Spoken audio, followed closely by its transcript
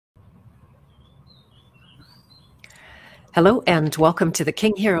Hello and welcome to the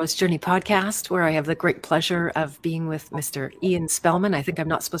King Heroes Journey podcast, where I have the great pleasure of being with Mr. Ian Spellman. I think I'm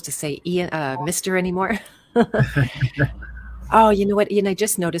not supposed to say Ian, Mr. anymore. Oh, you know what, Ian? I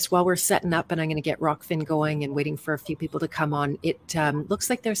just noticed while we're setting up, and I'm going to get Rockfin going and waiting for a few people to come on. It looks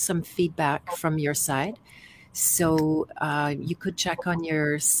like there's some feedback from your side, so you could check on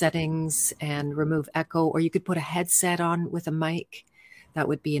your settings and remove echo, or you could put a headset on with a mic. That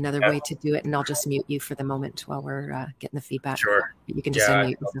would be another way to do it. And I'll just mute you for the moment while we're getting the feedback. Sure. You can just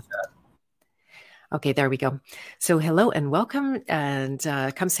unmute yourself. Okay, there we go. So hello and welcome, and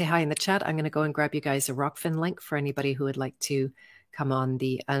come say hi in the chat. I'm going to go and grab you guys a Rockfin link for anybody who would like to come on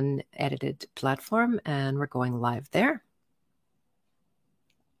the unedited platform, and we're going live there.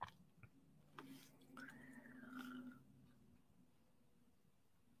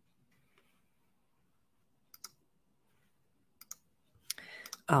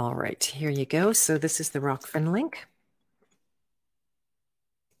 All right, here you go. So this is the Rockfin link.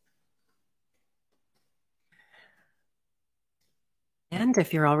 And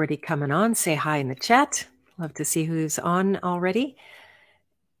if you're already coming on, say hi in the chat. Love to see who's on already.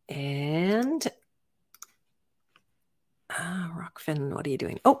 And Rockfin, what are you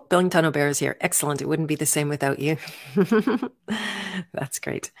doing? Oh, Billington O'Bear is here. Excellent. It wouldn't be the same without you. That's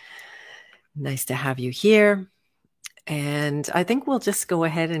great. Nice to have you here. And I think we'll just go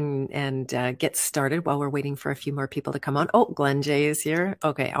ahead and get started while we're waiting for a few more people to come on. Oh, Glenn J is here.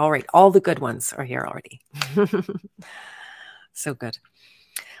 Okay. All right. All the good ones are here already. So good.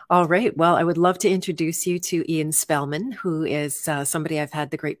 All right. Well, I would love to introduce you to Ian Spellman, who is somebody I've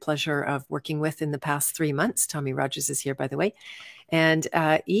had the great pleasure of working with in the past 3 months. Tommy Rogers is here, by the way. And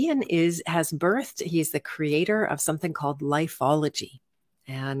Ian has birthed, he's the creator of something called Lifeology.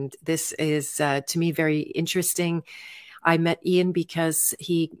 And this is, to me, very interesting. I met Ian because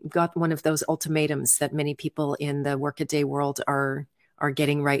he got one of those ultimatums that many people in the workaday world are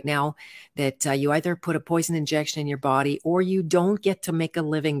getting right now, that you either put a poison injection in your body or you don't get to make a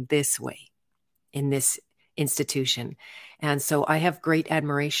living this way in this institution. And so I have great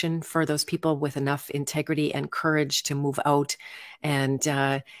admiration for those people with enough integrity and courage to move out and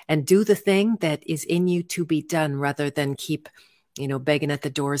do the thing that is in you to be done, rather than keep, begging at the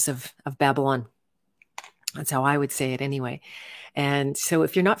doors of Babylon. That's how I would say it anyway. And so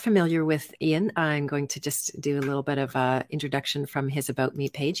if you're not familiar with Ian, I'm going to just do a little bit of an introduction from his About Me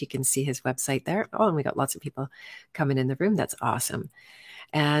page. You can see his website there. Oh, and we got lots of people coming in the room. That's awesome.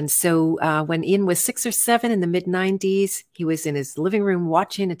 And so when Ian was 6 or 7 in the mid-90s, he was in his living room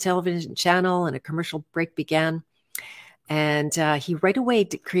watching a television channel, and a commercial break began. And he right away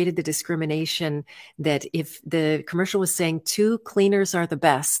created the discrimination that if the commercial was saying 2 cleaners are the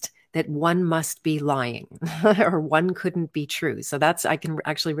best, that one must be lying or one couldn't be true. So I can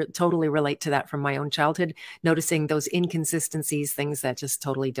actually totally relate to that from my own childhood, noticing those inconsistencies, things that just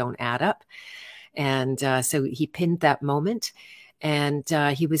totally don't add up. And so he pinned that moment. And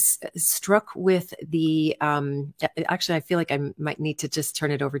he was struck with the, actually, I feel like I might need to just turn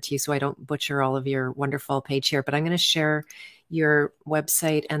it over to you so I don't butcher all of your wonderful page here, but I'm going to share your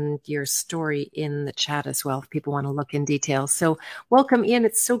website and your story in the chat as well if people want to look in detail. So welcome, Ian.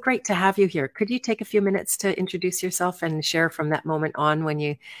 It's so great to have you here. Could you take a few minutes to introduce yourself and share from that moment on when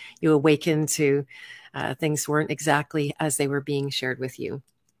you awakened to things weren't exactly as they were being shared with you?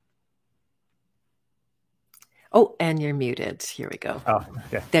 Oh, and you're muted. Here we go. Oh,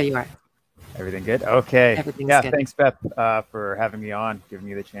 okay. There you are. Everything good? Okay. Everything's good. Thanks, Beth, for having me on, giving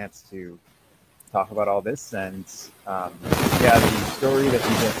me the chance to talk about all this. And the story that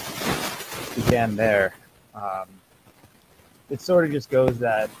you just began there, it sort of just goes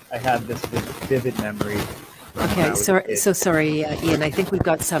that I had this vivid memory. Okay, sorry, Ian. I think we've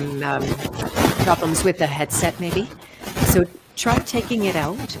got some problems with the headset, maybe. So try taking it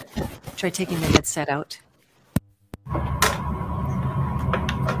out. Try taking the headset out.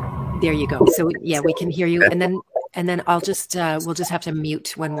 There you go. So yeah, we can hear you, and then I'll just we'll just have to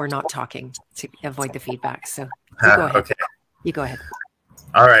mute when we're not talking to avoid the feedback. So you go ahead. Okay. You go ahead.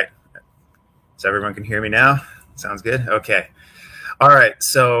 All right. So everyone can hear me now. Sounds good. Okay. All right.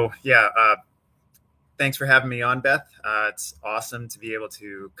 So thanks for having me on, Beth. It's awesome to be able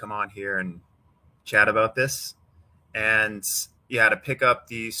to come on here and chat about this. And to pick up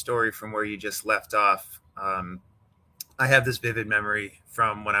the story from where you just left off. I have this vivid memory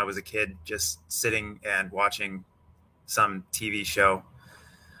from when I was a kid, just sitting and watching some TV show.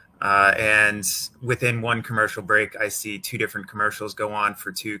 And within one commercial break, I see 2 different commercials go on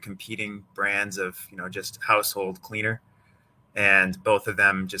for 2 competing brands of, just household cleaner. And both of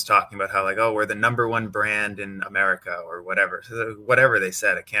them just talking about how, like, oh, we're the #1 brand in America or whatever. So whatever they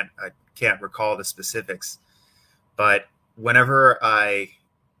said, I can't recall the specifics. But whenever I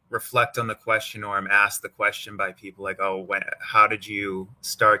reflect on the question, or I'm asked the question by people like, oh, how did you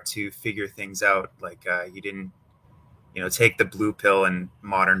start to figure things out? Like, you didn't, take the blue pill in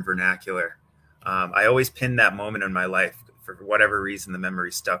modern vernacular. I always pin that moment in my life. For whatever reason, the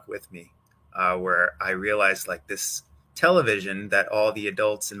memory stuck with me, where I realized, like, this television that all the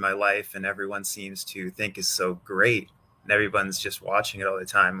adults in my life and everyone seems to think is so great, and everyone's just watching it all the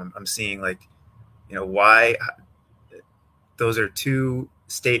time. I'm seeing, like, why those are two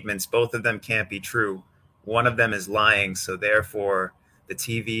statements. Both of them can't be true. One of them is lying. So therefore the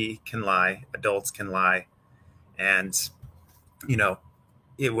TV can lie, adults can lie. And,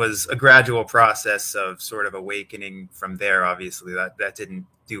 it was a gradual process of sort of awakening from there. Obviously that didn't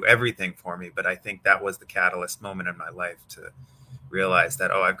do everything for me, but I think that was the catalyst moment in my life to realize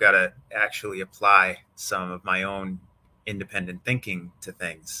that, oh, I've got to actually apply some of my own independent thinking to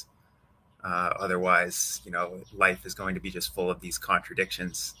things. Otherwise, life is going to be just full of these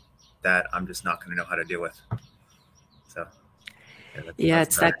contradictions that I'm just not going to know how to deal with. So,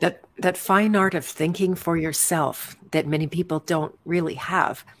 it's that fine art of thinking for yourself that many people don't really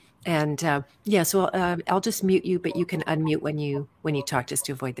have. And so I'll just mute you, but you can unmute when you talk, just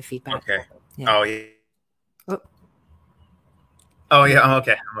to avoid the feedback. Okay. Yeah. Oh, yeah. Oh, yeah. I'm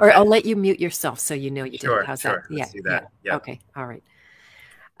okay. Or I'll let you mute yourself so you know you did it. How's that? Yeah. Let's do that. Yeah. Okay. All right.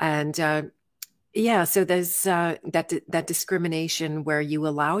 And so there's that discrimination where you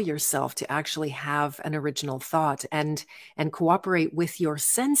allow yourself to actually have an original thought and cooperate with your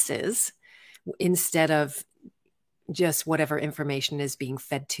senses instead of just whatever information is being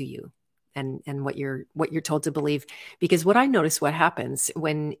fed to you and what you're told to believe. Because what I notice, what happens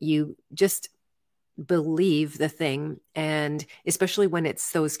when you just believe the thing, and especially when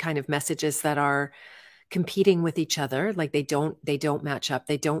it's those kind of messages that are competing with each other, like they don't match up,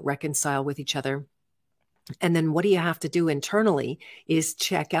 they don't reconcile with each other. And then what do you have to do internally is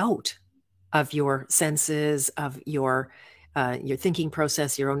check out of your senses, of your thinking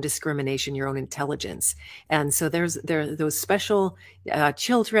process, your own discrimination, your own intelligence. And so there are those special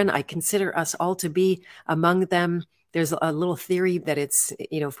children. I consider us all to be among them. There's a little theory that it's,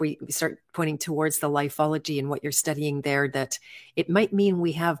 if we start pointing towards the lifology and what you're studying there, that it might mean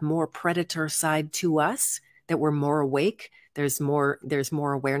we have more predator side to us, that we're more awake. There's more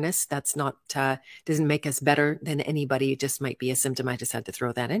awareness. That's not, doesn't make us better than anybody. It just might be a symptom. I just had to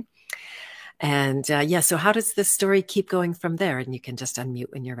throw that in. And so how does this story keep going from there? And you can just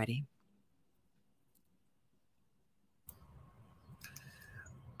unmute when you're ready.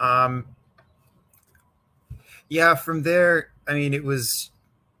 Yeah, from there, I mean, it was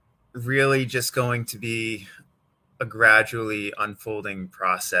really just going to be a gradually unfolding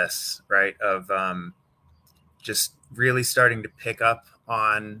process, right? Of just really starting to pick up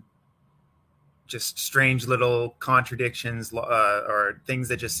on just strange little contradictions or things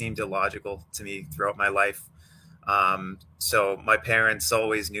that just seemed illogical to me throughout my life. So my parents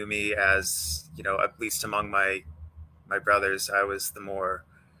always knew me as, at least among my brothers, I was the more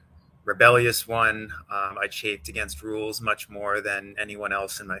rebellious one. I chafed against rules much more than anyone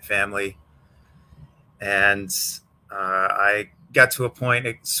else in my family. And I got to a point,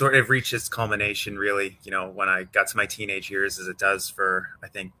 it sort of reached its culmination, really, when I got to my teenage years, as it does for, I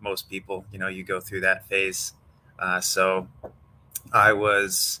think, most people. You go through that phase. So I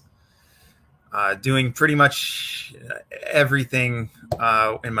was doing pretty much everything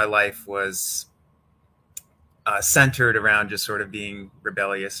in my life was centered around just sort of being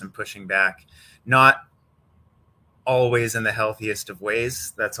rebellious and pushing back, not always in the healthiest of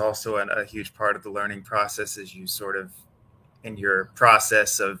ways. That's also a huge part of the learning process, as you sort of, in your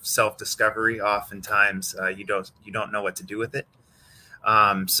process of self-discovery, oftentimes you don't know what to do with it.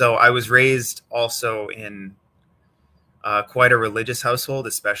 So I was raised also in quite a religious household,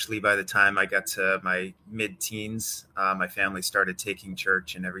 especially by the time I got to my mid-teens. My family started taking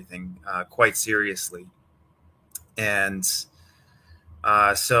church and everything quite seriously. And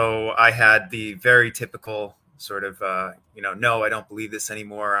so I had the very typical sort of, no, I don't believe this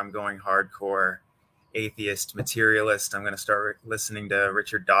anymore. I'm going hardcore atheist, materialist. I'm going to start listening to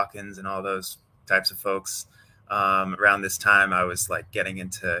Richard Dawkins and all those types of folks. Around this time, I was like getting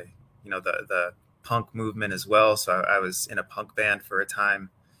into, the punk movement as well. So I was in a punk band for a time,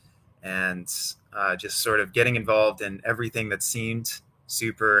 and just sort of getting involved in everything that seemed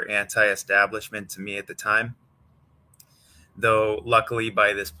super anti-establishment to me at the time. Though luckily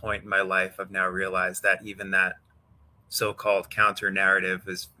by this point in my life, I've now realized that even that so-called counter narrative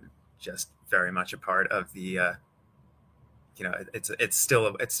is just very much a part of the, it's still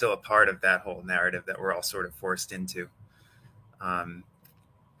a part of that whole narrative that we're all sort of forced into.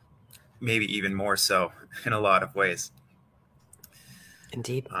 Maybe even more so in a lot of ways.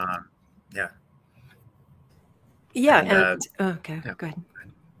 Indeed. Um, yeah. Yeah. And And okay, yeah. go ahead.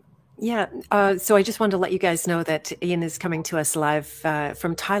 Yeah. So I just wanted to let you guys know that Ian is coming to us live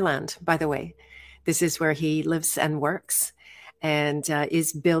from Thailand, by the way. This is where he lives and works and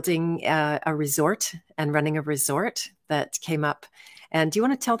is building a resort and running a resort that came up. And do you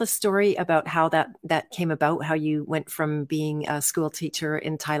want to tell the story about how that came about, how you went from being a school teacher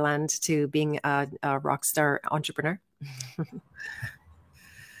in Thailand to being a rock star entrepreneur?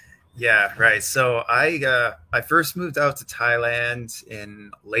 Yeah, right. So I first moved out to Thailand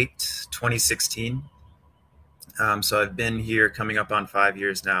in late 2016. So I've been here coming up on 5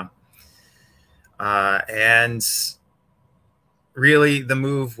 years now. And really, the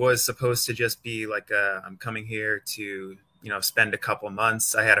move was supposed to just be like I'm coming here to spend a couple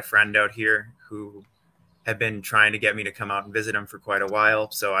months. I had a friend out here who had been trying to get me to come out and visit him for quite a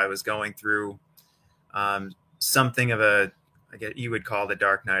while. So I was going through something of I guess you would call the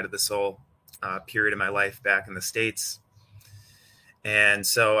dark night of the soul period of my life back in the States. And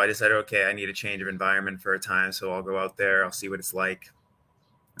so I decided, okay, I need a change of environment for a time. So I'll go out there, I'll see what it's like.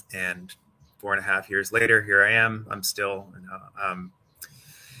 And 4.5 years later, here I am. I'm still,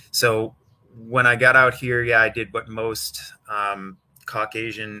 so when I got out here, yeah, I did what most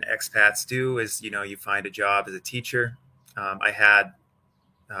Caucasian expats do is, you find a job as a teacher. I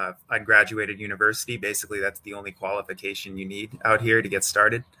graduated university. Basically, that's the only qualification you need out here to get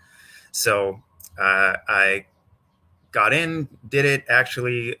started. So I got in, did it,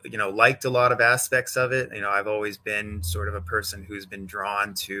 actually, liked a lot of aspects of it. I've always been sort of a person who's been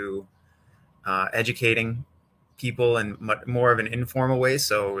drawn to educating people in more of an informal way.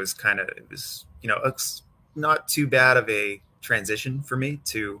 So it was it's not too bad of a transition for me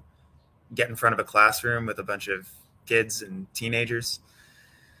to get in front of a classroom with a bunch of kids and teenagers.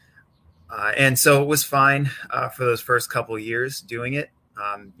 And so it was fine for those first couple of years doing it.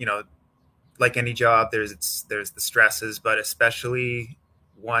 Like any job, there's the stresses, but especially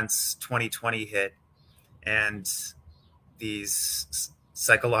once 2020 hit and these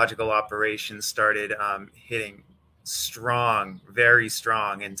psychological operations started hitting strong, very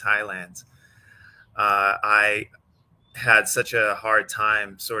strong in Thailand. I had such a hard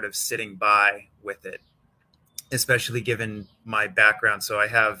time sort of sitting by with it, especially given my background. So I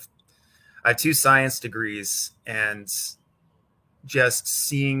have 2 science degrees, and just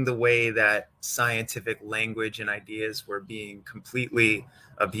seeing the way that scientific language and ideas were being completely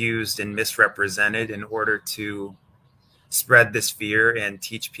abused and misrepresented in order to spread this fear and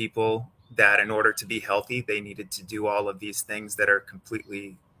teach people that in order to be healthy, they needed to do all of these things that are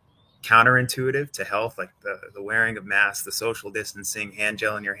completely counterintuitive to health, like the wearing of masks, the social distancing, hand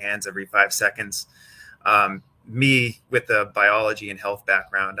gel in your hands every 5 seconds. Me with a biology and health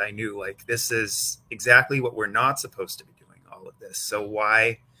background, I knew like this is exactly what we're not supposed to be doing, all of this. So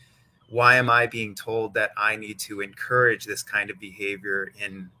why am I being told that I need to encourage this kind of behavior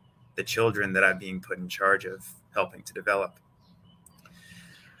in the children that I'm being put in charge of helping to develop?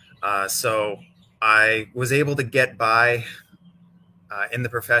 So I was able to get by in the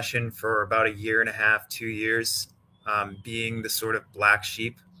profession for about 1.5 years, 2 years, being the sort of black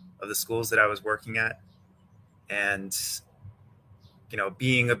sheep of the schools that I was working at. And,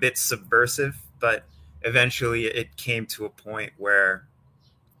 being a bit subversive, but eventually it came to a point where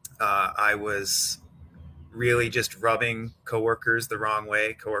I was really just rubbing coworkers the wrong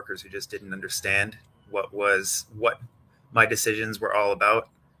way, coworkers who just didn't understand what my decisions were all about.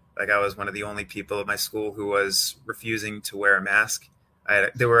 Like I was one of the only people at my school who was refusing to wear a mask.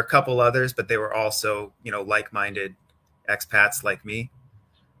 There were a couple others, but they were also, like-minded expats like me.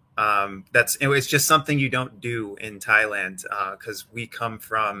 It's just something you don't do in Thailand because we come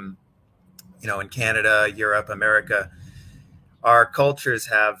from, in Canada, Europe, America. Our cultures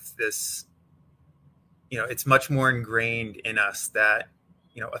have this, it's much more ingrained in us that,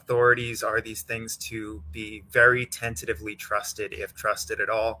 authorities are these things to be very tentatively trusted, if trusted at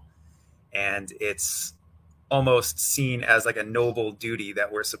all. And it's almost seen as like a noble duty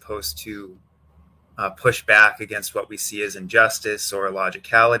that we're supposed to push back against what we see as injustice or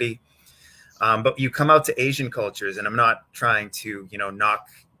illogicality. But you come out to Asian cultures, and I'm not trying to, knock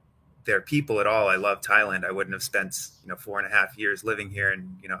their people at all. I love Thailand. I wouldn't have spent, 4.5 years living here,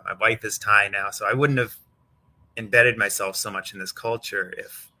 and, my wife is Thai now. So I wouldn't have embedded myself so much in this culture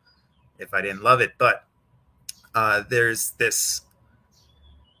if I didn't love it. But there's this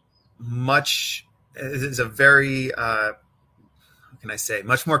is a very, how can I say,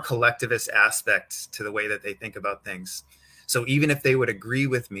 much more collectivist aspect to the way that they think about things. So even if they would agree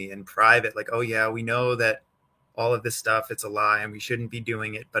with me in private, like, oh yeah, we know that all of this stuff, it's a lie and we shouldn't be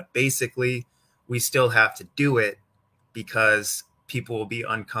doing it, but basically we still have to do it because people will be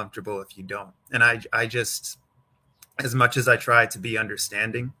uncomfortable if you don't. And I just, as much as I try to be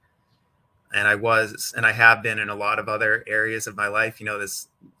understanding, and I have been in a lot of other areas of my life, there's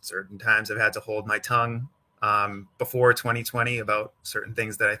certain times I've had to hold my tongue before 2020 about certain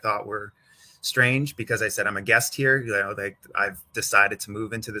things that I thought were strange, because I said, I'm a guest here. I've decided to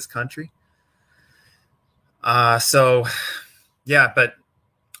move into this country. So yeah, but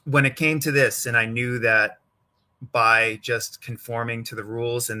when it came to this, and I knew that by just conforming to the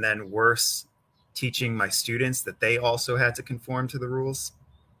rules, and then worse, teaching my students that they also had to conform to the rules,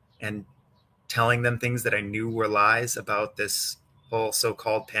 and telling them things that I knew were lies about this whole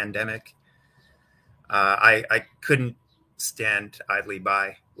so-called pandemic, I couldn't stand idly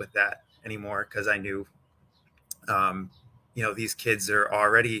by with that anymore, because I knew, these kids are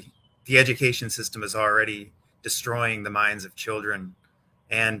already, the education system is already destroying the minds of children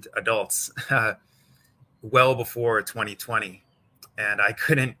and adults well before 2020. And I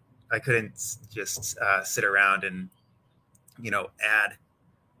couldn't just sit around and, add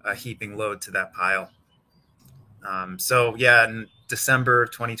a heaping load to that pile. So yeah, in December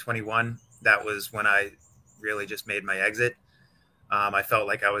of 2021, that was when I really just made my exit. I felt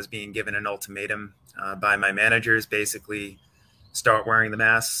like I was being given an ultimatum by my managers, basically start wearing the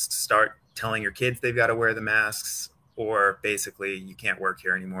masks, start telling your kids they've got to wear the masks, or basically you can't work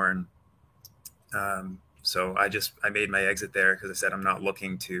here anymore. And so I made my exit there, because I said, I'm not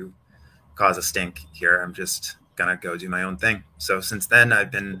looking to cause a stink here. I'm just gonna go do my own thing. So since then,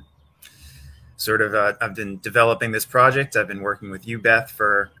 I've been I've been developing this project. I've been working with you, Beth,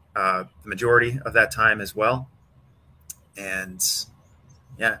 for the majority of that time as well. And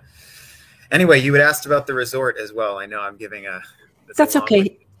yeah. Anyway, you had asked about the resort as well. I know I'm giving That's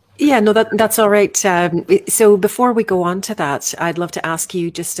okay. Yeah, no, that's all right. So before we go on to that, I'd love to ask you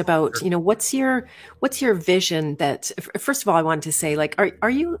just about, what's your vision that, first of all, I wanted to say, like, are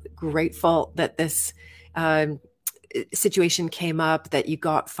you grateful that this situation came up, that you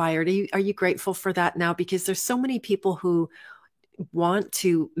got fired? Are you grateful for that now? Because there's so many people who want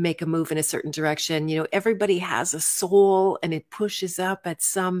to make a move in a certain direction. Everybody has a soul, and it pushes up at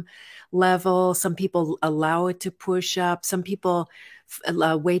some level. Some people allow it to push up. Some people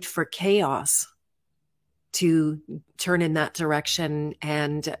wait for chaos to turn in that direction.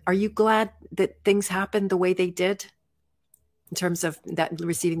 And are you glad that things happened the way they did in terms of that,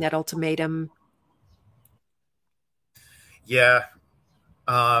 receiving that ultimatum? Yeah.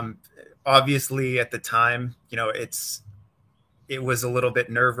 Obviously at the time, it was a little bit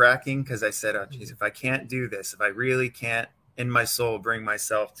nerve-wracking, because I said, oh, geez, if I can't do this, if I really can't in my soul bring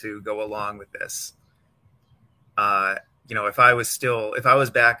myself to go along with this, if I was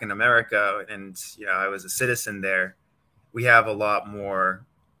back in America and, I was a citizen there, we have a lot more,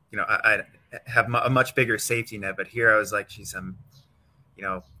 I have a much bigger safety net. But here I was like, geez, I'm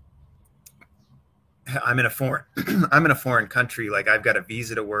in a foreign country. Like, I've got a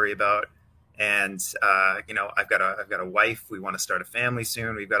visa to worry about. And, I've got a wife. We want to start a family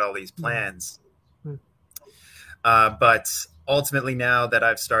soon. We've got all these plans. But ultimately, now that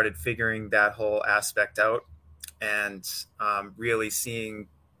I've started figuring that whole aspect out, and really seeing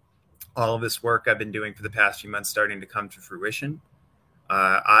all of this work I've been doing for the past few months starting to come to fruition,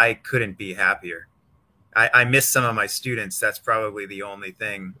 I couldn't be happier. I miss some of my students. That's probably the only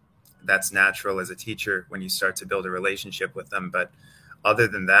thing that's natural as a teacher, when you start to build a relationship with them. But other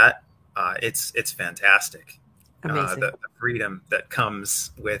than that, it's fantastic. Amazing. The freedom that comes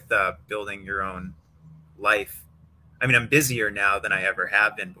with building your own life. I mean, I'm busier now than I ever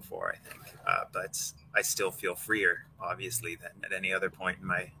have been before, I think, but I still feel freer, obviously, than at any other point in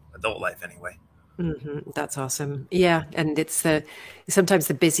my adult life anyway. Mm-hmm. That's awesome. Yeah. And it's sometimes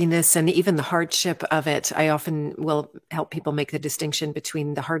the busyness and even the hardship of it. I often will help people make the distinction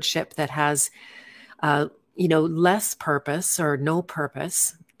between the hardship that has, less purpose or no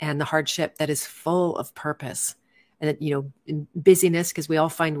purpose, and the hardship that is full of purpose. And, in busyness, because we all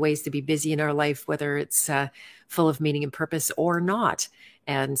find ways to be busy in our life, whether it's full of meaning and purpose or not.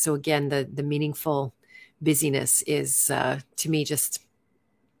 And so again, the meaningful busyness is, to me, just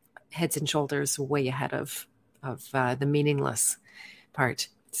heads and shoulders way ahead of the meaningless part.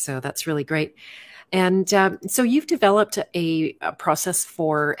 So that's really great. And so you've developed a process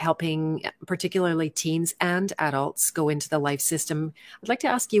for helping particularly teens and adults go into the life system. I'd like to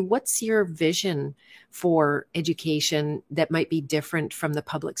ask you, what's your vision for education that might be different from the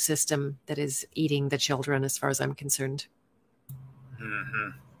public system that is eating the children, as far as I'm concerned? Mm-hmm.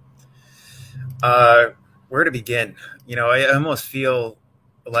 Where to begin? I almost feel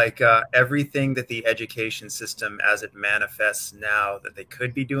like everything that the education system as it manifests now that they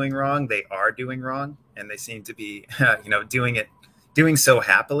could be doing wrong, they are doing wrong. And they seem to be, doing it doing so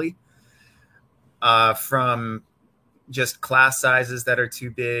happily, from just class sizes that are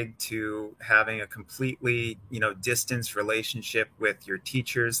too big to having a completely, distance relationship with your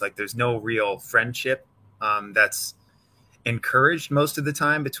teachers. Like there's no real friendship that's encouraged most of the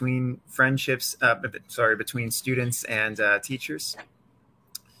time between between students and teachers.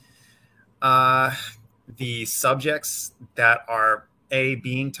 The subjects that are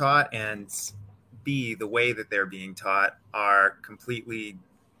being taught and B, the way that they're being taught are completely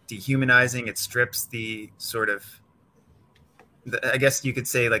dehumanizing. It strips the sort of, I guess you could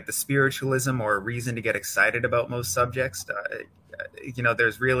say, like the spiritualism or reason to get excited about most subjects.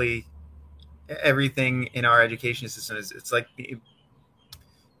 There's really everything in our education system it's like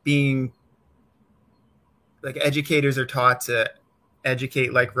being like educators are taught to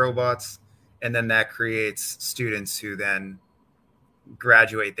educate like robots, and then that creates students who then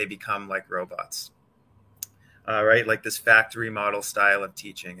graduate, they become like robots. Right? Like this factory model style of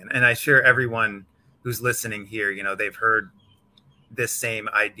teaching. And I'm sure everyone who's listening here, they've heard this same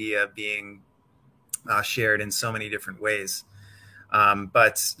idea being shared in so many different ways.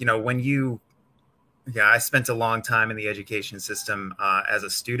 But I spent a long time in the education system as a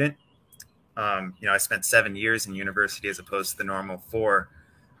student. I spent 7 years in university as opposed to the normal 4.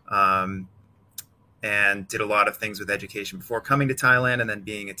 And did a lot of things with education before coming to Thailand, and then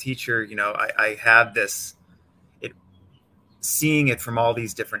being a teacher. I have this, seeing it from all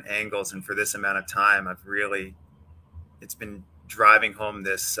these different angles, and for this amount of time, it's been driving home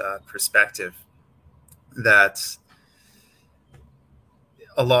this perspective that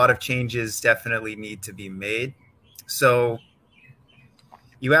a lot of changes definitely need to be made. So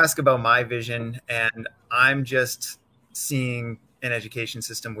you ask about my vision, and I'm just seeing an education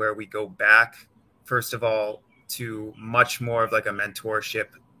system where we go back, first of all, to much more of like a mentorship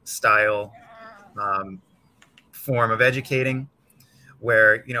style form of educating,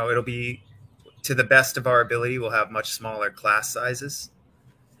 where, it'll be to the best of our ability. We'll have much smaller class sizes.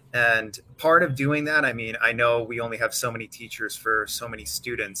 And part of doing that, I know we only have so many teachers for so many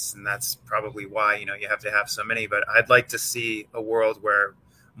students, and that's probably why, you have to have so many, but I'd like to see a world where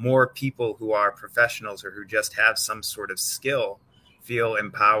more people who are professionals or who just have some sort of skill feel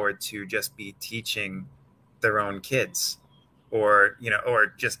empowered to just be teaching their own kids, or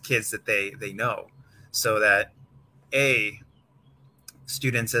just kids that they know, so that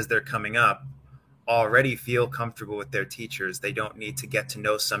students, as they're coming up, already feel comfortable with their teachers. They don't need to get to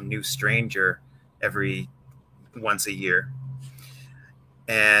know some new stranger once a year.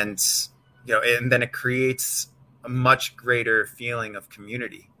 And then it creates a much greater feeling of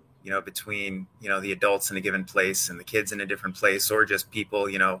community, between, the adults in a given place and the kids in a different place, or just people,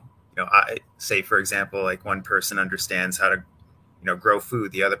 I say, for example, like one person understands how to, grow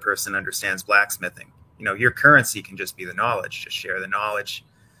food. The other person understands blacksmithing. Your currency can just be the knowledge. Just share the knowledge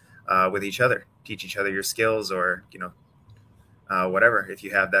with each other, teach each other your skills, or, whatever, if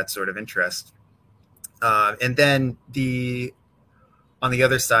you have that sort of interest. And then on the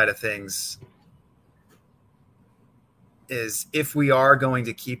other side of things, is if we are going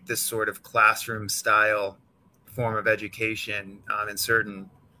to keep this sort of classroom style form of education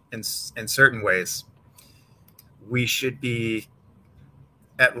in certain ways, we should be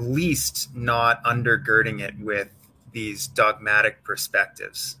at least not undergirding it with these dogmatic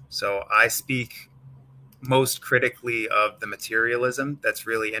perspectives. So I speak most critically of the materialism that's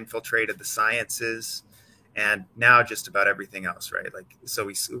really infiltrated the sciences and now just about everything else, right? Like,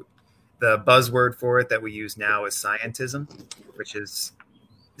 so the buzzword for it that we use now is scientism, which is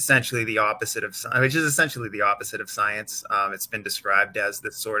essentially the opposite of science. It's been described as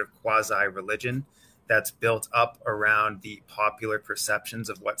this sort of quasi-religion that's built up around the popular perceptions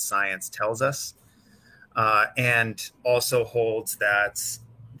of what science tells us, and also holds that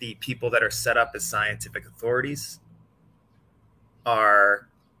the people that are set up as scientific authorities are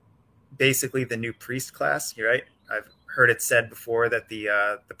basically the new priest class, right? I've heard it said before that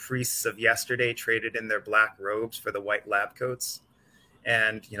the priests of yesterday traded in their black robes for the white lab coats,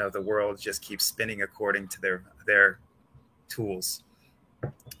 and the world just keeps spinning according to their tools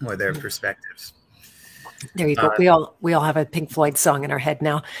or their perspectives. There you go. We all have a Pink Floyd song in our head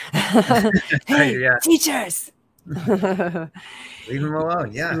now. Hey, yeah. Teachers, leave them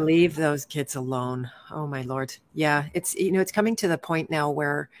alone. Yeah, leave those kids alone. Oh my Lord. Yeah, it's it's coming to the point now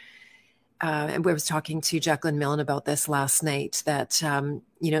where. And I was talking to Jacqueline Milne about this last night, that,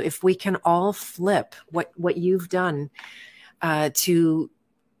 if we can all flip what you've done to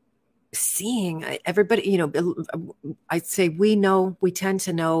seeing everybody, I'd say we tend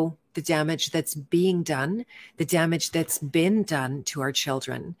to know the damage that's being done, the damage that's been done to our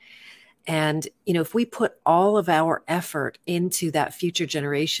children. And, if we put all of our effort into that future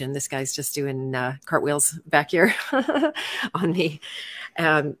generation, this guy's just doing cartwheels back here on me.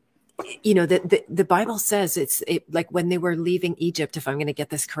 The Bible says like when they were leaving Egypt, if I'm going to get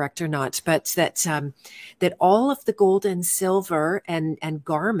this correct or not, but that all of the gold and silver and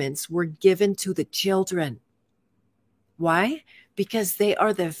garments were given to the children. Why? Because they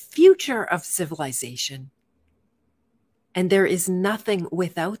are the future of civilization. And there is nothing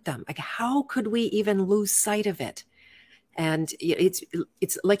without them. Like, how could we even lose sight of it? And it's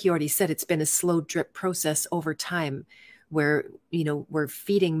like you already said, it's been a slow drip process over time where, we're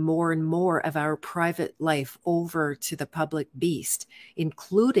feeding more and more of our private life over to the public beast,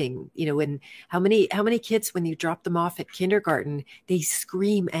 including, in how many kids, when you drop them off at kindergarten, they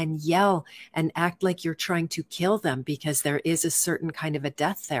scream and yell and act like you're trying to kill them because there is a certain kind of a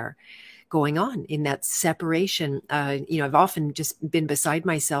death there going on in that separation. I've often just been beside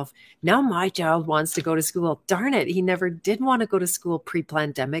myself. Now my child wants to go to school. Darn it. He never did want to go to school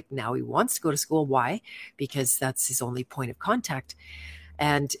pre-pandemic. Now he wants to go to school. Why? Because that's his only point of contact.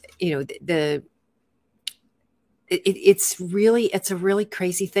 And, it's a really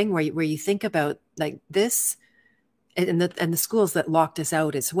crazy thing where you think about like this and the schools that locked us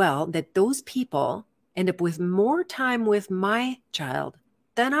out as well, that those people end up with more time with my child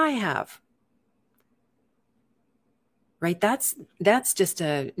than I have. Right. That's just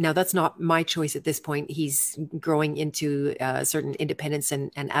now that's not my choice at this point. He's growing into certain independence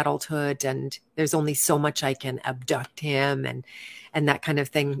and adulthood, and there's only so much I can abduct him and that kind of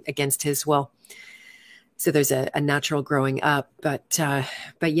thing against his will. So there's a natural growing up, but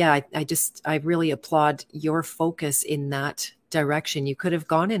yeah, I really applaud your focus in that direction. You could have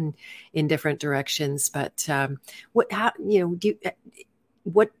gone in different directions, but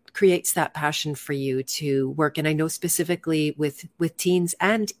what creates that passion for you to work? And I know specifically with teens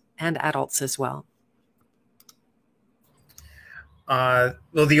and adults as well. Well,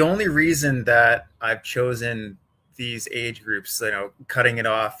 the only reason that I've chosen these age groups, cutting it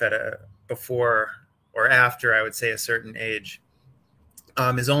off at a before or after, I would say, a certain age,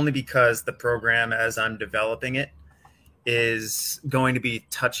 is only because the program, as I'm developing it, is going to be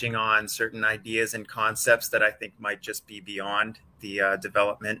touching on certain ideas and concepts that I think might just be beyond the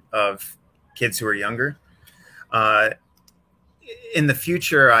development of kids who are younger. In the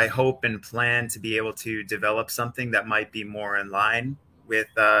future, I hope and plan to be able to develop something that might be more in line with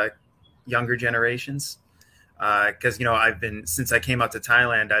younger generations. Because, since I came out to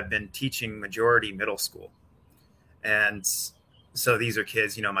Thailand, I've been teaching majority middle school. And so these are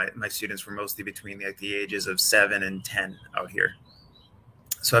kids, my students were mostly between the ages of 7 and 10 out here.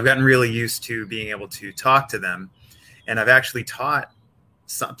 So I've gotten really used to being able to talk to them. And I've actually taught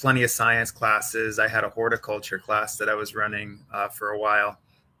plenty of science classes. I had a horticulture class that I was running for a while.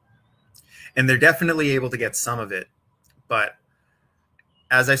 And they're definitely able to get some of it. But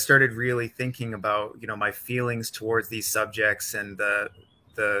as I started really thinking about, my feelings towards these subjects and the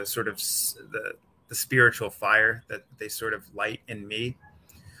sort of the spiritual fire that they sort of light in me,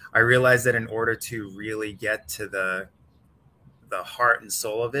 I realized that in order to really get to the heart and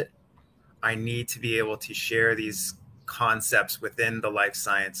soul of it, I need to be able to share these concepts within the life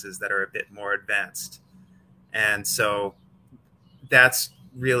sciences that are a bit more advanced. And so that's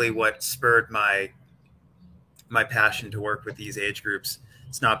really what spurred my passion to work with these age groups.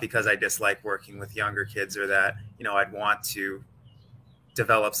 It's not because I dislike working with younger kids or that, I'd want to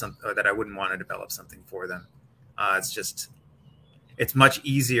develop or that I wouldn't want to develop something for them. It's much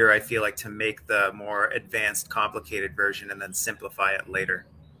easier, I feel like, to make the more advanced, complicated version and then simplify it later.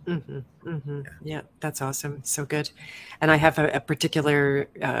 Mm-hmm, mm-hmm. Yeah, that's awesome. So good. And I have a particular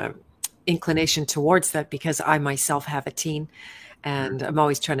inclination towards that because I myself have a teen and I'm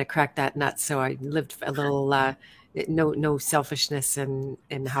always trying to crack that nut. So I lived a little, no selfishness in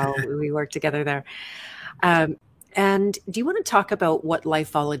how we work together there. And do you want to talk about what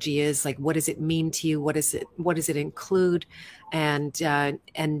lifeology is? Like, what does it mean to you? What does it include?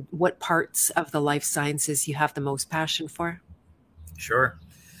 And what parts of the life sciences you have the most passion for? Sure.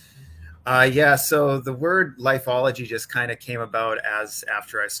 Yeah, so the word lifeology just kind of came about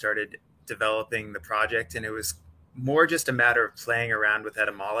after I started developing the project, and it was more just a matter of playing around with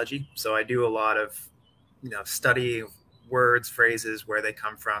etymology. So I do a lot of, study words, phrases, where they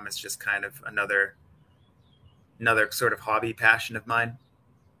come from. It's just kind of another sort of hobby passion of mine.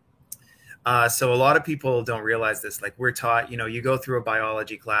 So a lot of people don't realize this. Like, we're taught, you go through a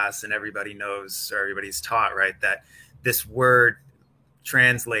biology class and everybody knows, or everybody's taught, right, that this word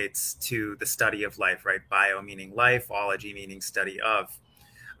translates to the study of life, right? Bio meaning life, ology meaning study of.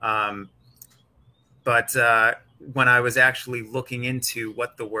 But when I was actually looking into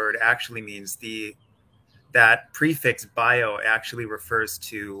what the word actually means, that prefix bio actually refers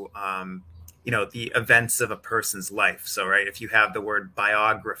to, the events of a person's life. So, right, if you have the word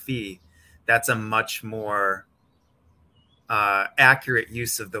biography, that's a much more accurate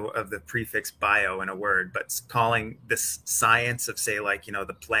use of the prefix bio in a word. But calling this science of, say, like,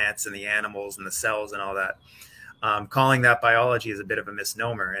 the plants and the animals and the cells and all that, calling that biology is a bit of a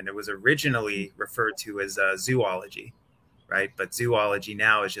misnomer. And it was originally referred to as zoology, right? But zoology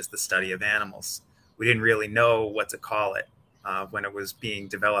now is just the study of animals. We didn't really know what to call it when it was being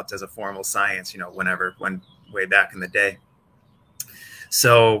developed as a formal science, when way back in the day.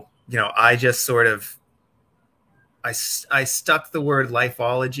 So, I just sort of, I stuck the word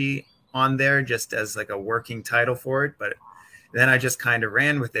lifeology on there just as like a working title for it. But then I just kind of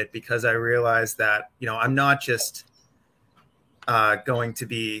ran with it because I realized that, I'm not just going to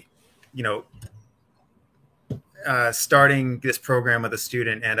be, starting this program with a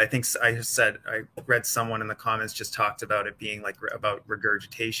student. And I think I read someone in the comments just talked about it being like about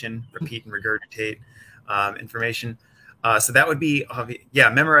regurgitation, repeat and regurgitate information. So that would be,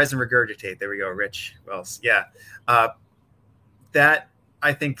 memorize and regurgitate. There we go, Rich Wells. Yeah. That,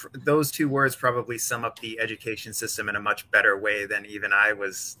 I think those two words probably sum up the education system in a much better way than even I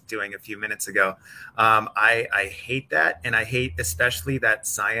was doing a few minutes ago. I hate that. And I hate especially that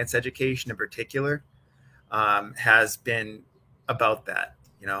science education in particular has been about that,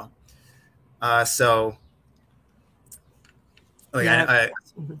 so yeah.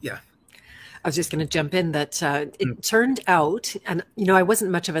 I was just going to jump in that it turned out, and I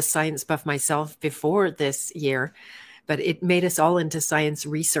wasn't much of a science buff myself before this year, but it made us all into science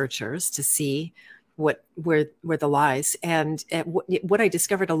researchers to see where the lies. And what I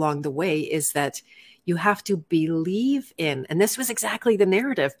discovered along the way is that you have to believe in, and this was exactly the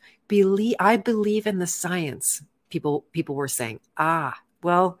narrative. I believe in the science. People were saying,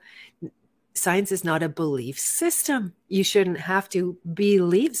 well, science is not a belief system. You shouldn't have to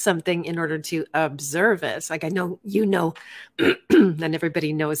believe something in order to observe it. Like, I know, and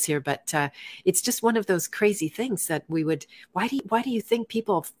everybody knows here, but it's just one of those crazy things that why do you think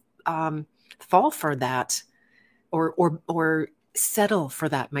people fall for that or settle for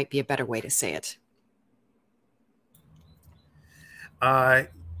that might be a better way to say it.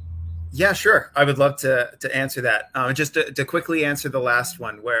 Yeah, sure. I would love to answer that. Just to quickly answer the last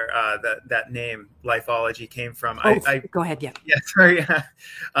one, where that name lifeology came from. Go ahead. Yeah. Yeah. Sorry.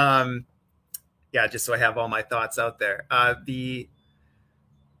 Just so I have all my thoughts out there.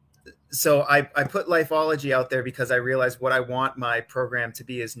 So I put lifeology out there because I realized what I want my program to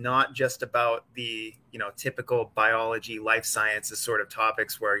be is not just about the typical biology, life sciences sort of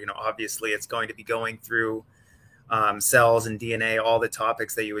topics where obviously it's going to be going through cells and DNA, all the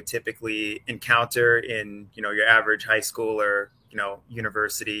topics that you would typically encounter in, your average high school or,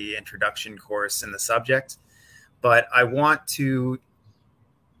 university introduction course in the subject. But I want to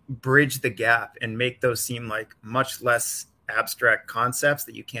bridge the gap and make those seem like much less abstract concepts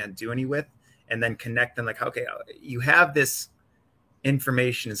that you can't do any with, and then connect them like, okay, you have this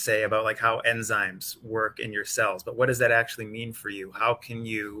information to say about like how enzymes work in your cells, but what does that actually mean for you? How can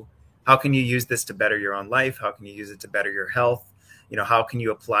you use this to better your own life? How can you use it to better your health? How can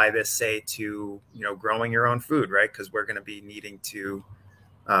you apply this, say, to, growing your own food, right? Because we're going to be needing to,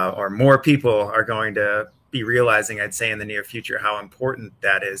 or more people are going to be realizing, I'd say in the near future, how important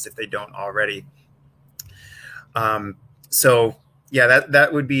that is if they don't already. So yeah,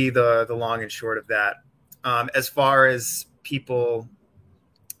 that would be the long and short of that. As far as people,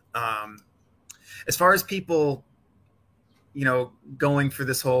 going for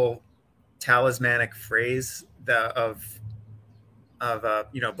this whole talismanic phrase of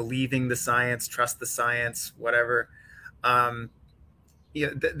believing the science, trust the science, whatever.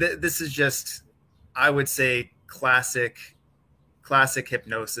 This is just, I would say, classic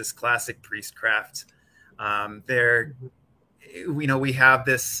hypnosis, classic priestcraft. We have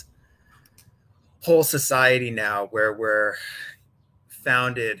this whole society now where we're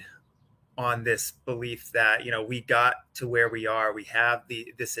founded on this belief that, we got to where we are. We have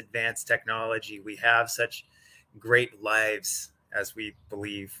this advanced technology. We have such great lives, as we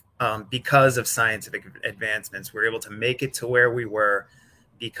believe, because of scientific advancements. We're able to make it to where we were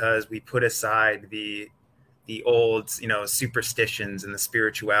because we put aside the old, superstitions and the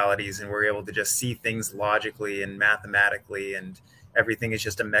spiritualities, and we're able to just see things logically and mathematically, and everything is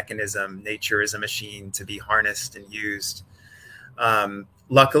just a mechanism. Nature is a machine to be harnessed and used.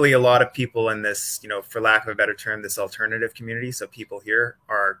 Luckily, a lot of people in this, for lack of a better term, this alternative community, so people here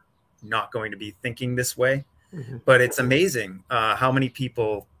are not going to be thinking this way. Mm-hmm. But it's amazing how many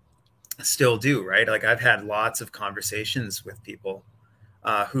people still do, right? Like I've had lots of conversations with people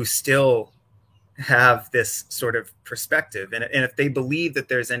who still have this sort of perspective. And if they believe that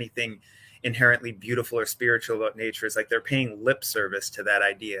there's anything inherently beautiful or spiritual about nature, it's like they're paying lip service to that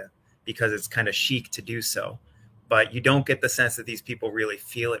idea because it's kind of chic to do so. But you don't get the sense that these people really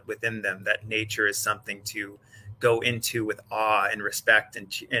feel it within them, that nature is something to go into with awe and respect,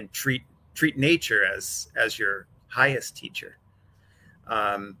 and treat nature as your highest teacher.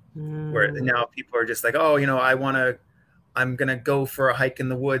 Where now people are just like, oh, I'm going to go for a hike in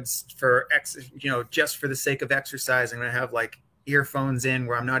the woods just for the sake of exercise. I'm going to have like earphones in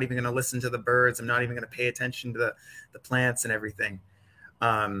where I'm not even going to listen to the birds. I'm not even going to pay attention to the plants and everything.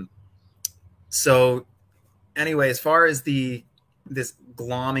 So anyway, as far as this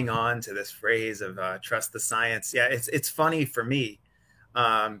glomming on to this phrase of trust the science. Yeah, it's funny for me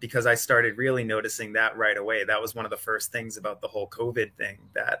because I started really noticing that right away. That was one of the first things about the whole COVID thing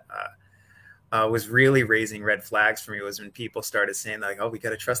that was really raising red flags for me, was when people started saying like, oh, we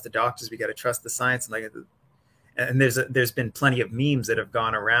got to trust the doctors, we got to trust the science. And there's been plenty of memes that have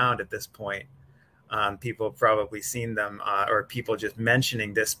gone around at this point. People have probably seen them or people just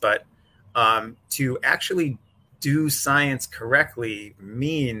mentioning this, but to actually do science correctly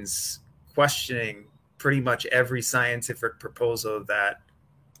means questioning pretty much every scientific proposal that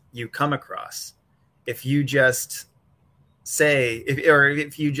you come across. If you just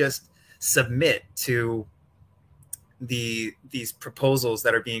if you just submit to these proposals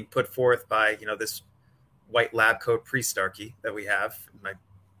that are being put forth by this white lab coat priestarchy that we have,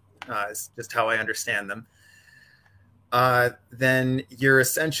 is just how I understand them, then you're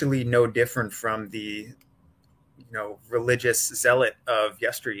essentially no different from the religious zealot of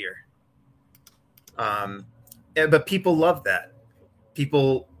yesteryear. But people love that.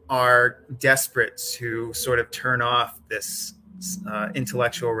 People are desperate to sort of turn off this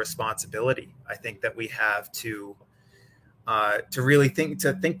intellectual responsibility, I think, that we have to really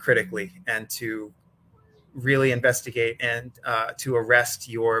think critically, and to really investigate, and to arrest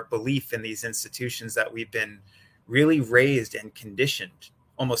your belief in these institutions that we've been really raised and conditioned,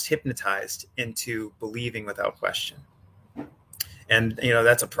 almost hypnotized into believing without question. And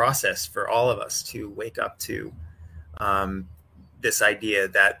that's a process for all of us to wake up to this idea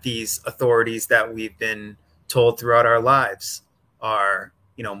that these authorities that we've been told throughout our lives are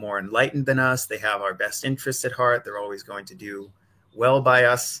more enlightened than us. They have our best interests at heart. They're always going to do well by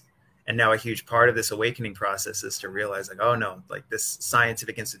us. And now a huge part of this awakening process is to realize, like, oh no, like this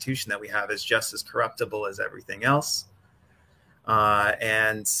scientific institution that we have is just as corruptible as everything else.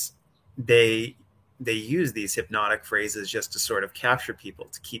 And they use these hypnotic phrases just to sort of capture people,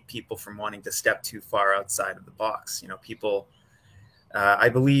 to keep people from wanting to step too far outside of the box. People, I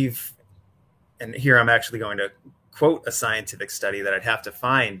believe, and here I'm actually going to quote a scientific study that I'd have to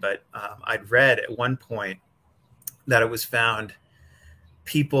find, but I'd read at one point that it was found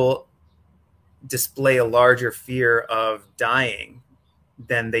people display a larger fear of dying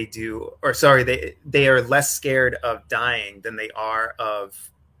than they do, or sorry, they are less scared of dying than they are of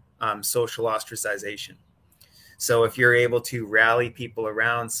social ostracization. So if you're able to rally people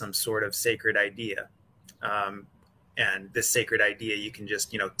around some sort of sacred idea, and this sacred idea, you can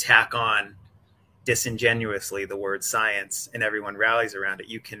just, tack on disingenuously the word science, and everyone rallies around it.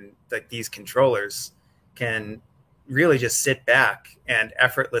 You can, like, these controllers can really just sit back and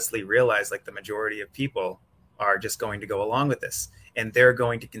effortlessly realize, like, the majority of people are just going to go along with this, and they're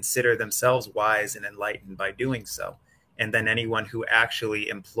going to consider themselves wise and enlightened by doing so. And then anyone who actually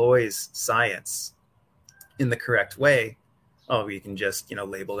employs science in the correct way, oh, we can just,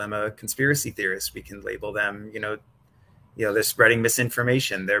 label them a conspiracy theorist. We can label them, they're spreading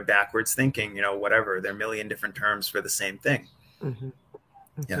misinformation. They're backwards thinking, whatever. There are a million different terms for the same thing. Mm-hmm.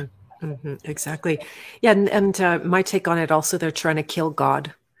 Mm-hmm. Yeah. Mm-hmm. Exactly. Yeah. And my take on it also, they're trying to kill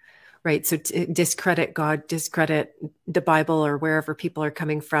God, right? So discredit God, discredit the Bible, or wherever people are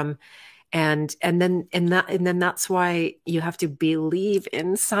coming from. And then that's why you have to believe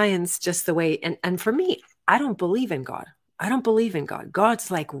in science just the way. And for me, I don't believe in God. I don't believe in God. God's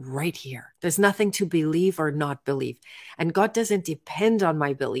like right here. There's nothing to believe or not believe. And God doesn't depend on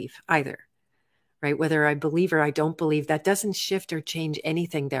my belief either, right? Whether I believe or I don't believe, that doesn't shift or change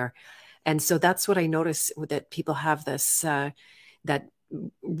anything there. And so that's what I notice, that people have this, that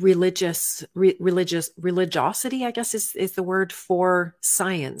religiosity, I guess is the word for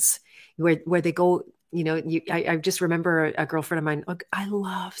science, where they go, I just remember a girlfriend of mine, I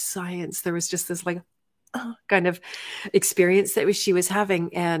love science. There was just this kind of experience that she was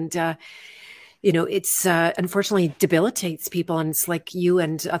having. And It's unfortunately debilitates people. And it's like you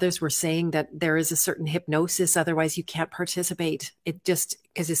and others were saying that there is a certain hypnosis. Otherwise, you can't participate. It just,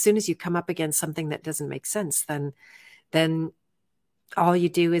 because as soon as you come up against something that doesn't make sense, then all you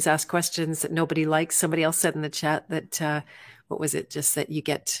do is ask questions that nobody likes. Somebody else said in the chat that, what was it? Just that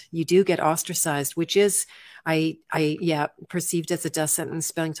you do get ostracized, which is, yeah, perceived as a death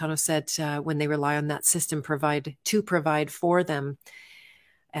sentence. Spellingtano said, when they rely on that system to provide for them.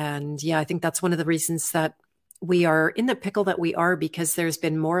 And yeah, I think that's one of the reasons that we are in the pickle that we are, because there's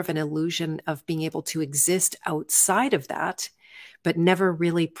been more of an illusion of being able to exist outside of that, but never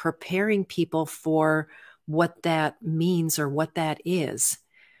really preparing people for what that means or what that is.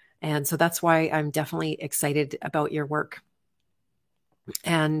 And so that's why I'm definitely excited about your work.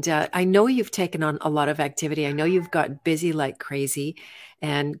 And I know you've taken on a lot of activity. I know you've got busy like crazy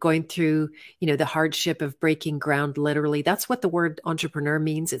and going through, the hardship of breaking ground, literally. That's what the word entrepreneur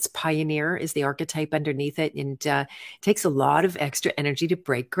means. It's pioneer is the archetype underneath it. And it takes a lot of extra energy to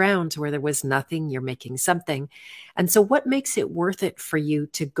break ground to where there was nothing, you're making something. And so what makes it worth it for you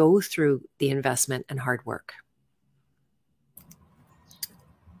to go through the investment and hard work?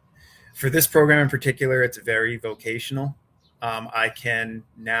 For this program in particular, it's very vocational. I can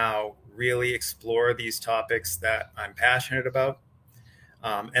now really explore these topics that I'm passionate about.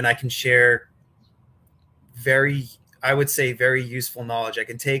 And I can share I would say very useful knowledge. I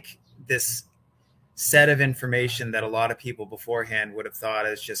can take this set of information that a lot of people beforehand would have thought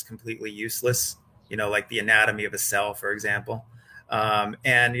as just completely useless, like the anatomy of a cell, for example.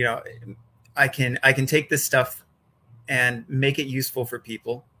 And, I can take this stuff and make it useful for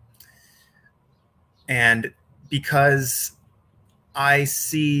people. And because I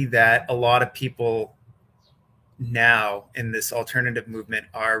see that a lot of people now in this alternative movement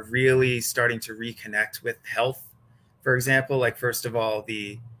are really starting to reconnect with health. For example, like, first of all,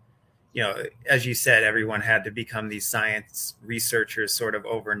 as you said, everyone had to become these science researchers sort of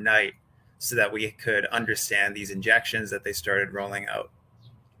overnight so that we could understand these injections that they started rolling out.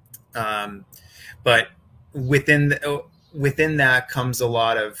 But within that comes a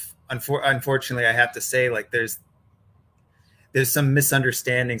lot of, unfortunately, I have to say, like, there's some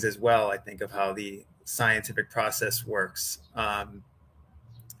misunderstandings as well, I think, of how the scientific process works,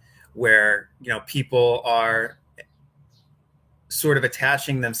 where, people are sort of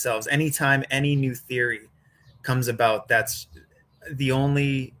attaching themselves. Anytime any new theory comes about, that's the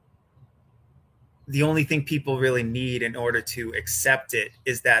only thing people really need in order to accept it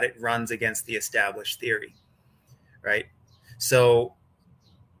is that it runs against the established theory, right? So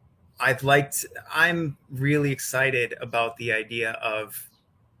I'm really excited about the idea of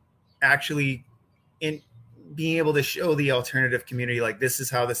actually being able to show the alternative community, like, this is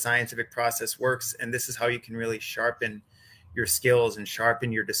how the scientific process works, and this is how you can really sharpen your skills and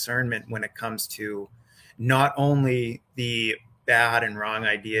sharpen your discernment when it comes to not only the bad and wrong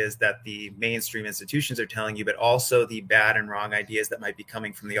ideas that the mainstream institutions are telling you, but also the bad and wrong ideas that might be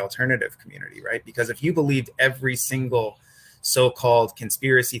coming from the alternative community, right? Because if you believed every single so-called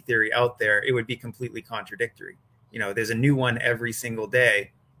conspiracy theory out there, it would be completely contradictory. There's a new one every single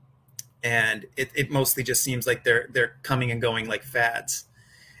day, and it mostly just seems like they're coming and going like fads.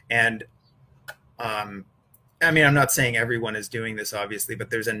 And I'm not saying everyone is doing this, obviously,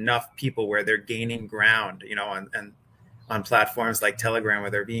 but there's enough people where they're gaining ground, on platforms like Telegram, where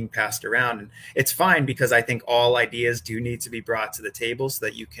they're being passed around. And it's fine, because I think all ideas do need to be brought to the table so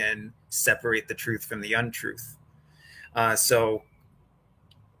that you can separate the truth from the untruth. So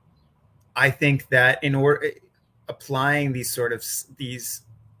I think that in order applying these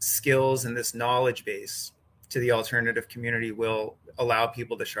skills and this knowledge base to the alternative community will allow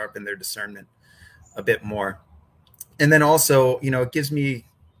people to sharpen their discernment a bit more. And then also, it gives me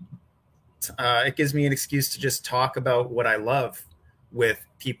an excuse to just talk about what I love with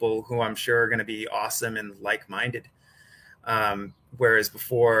people who I'm sure are going to be awesome and like-minded. Whereas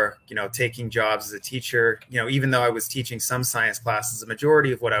before, taking jobs as a teacher, even though I was teaching some science classes, the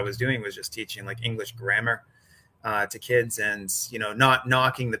majority of what I was doing was just teaching like English grammar to kids, and, not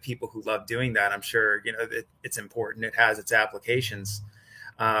knocking the people who love doing that. I'm sure, it's important. It has its applications.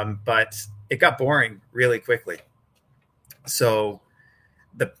 But it got boring really quickly. So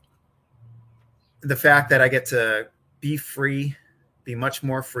the fact that I get to be free, be much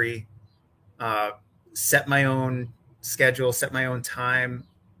more free, set my own schedule, set my own time,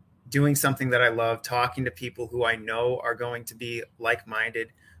 doing something that I love, talking to people who I know are going to be like-minded,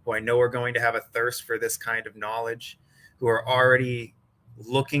 who I know are going to have a thirst for this kind of knowledge, who are already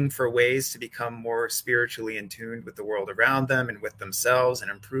looking for ways to become more spiritually in tune with the world around them and with themselves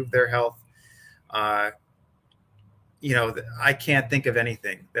and improve their health. I can't think of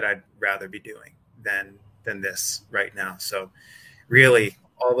anything that I'd rather be doing than this right now. So really,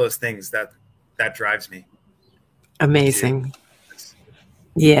 all those things that drives me to Amazing. this.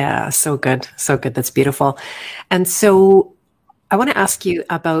 Yeah, so good. So good. That's beautiful. And so I want to ask you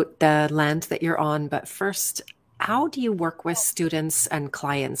about the land that you're on, but first, how do you work with students and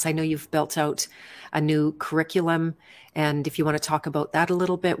clients? I know you've built out a new curriculum, and if you want to talk about that a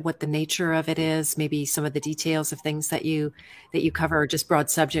little bit, what the nature of it is, maybe some of the details of things that you cover, or just broad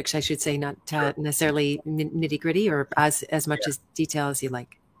subjects, I should say, not Sure. necessarily nitty gritty, or as much Yeah. as detail as you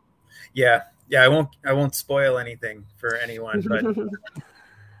like. Yeah. Yeah. I won't spoil anything for anyone, but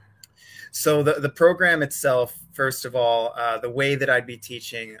so the program itself, first of all, the way that I'd be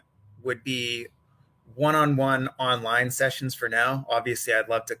teaching would be one-on-one online sessions for now. Obviously, I'd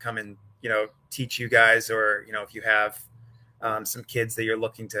love to come and teach you guys, or if you have some kids that you're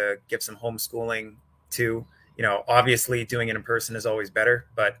looking to give some homeschooling to. Obviously, doing it in person is always better,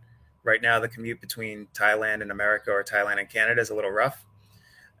 but right now the commute between Thailand and America, or Thailand and Canada, is a little rough.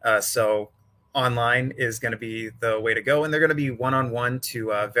 So online is going to be the way to go, and they're going to be one-on-one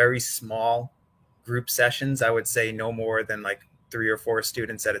to very small group sessions. I would say no more than like 3 or 4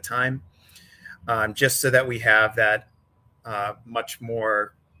 students at a time, just so that we have that much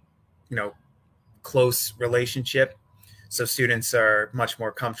more close relationship. So students are much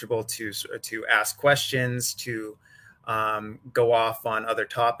more comfortable to ask questions, to go off on other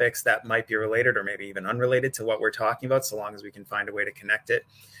topics that might be related or maybe even unrelated to what we're talking about, so long as we can find a way to connect it.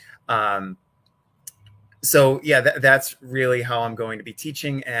 So yeah, that's really how I'm going to be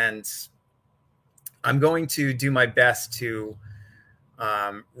teaching, and I'm going to do my best to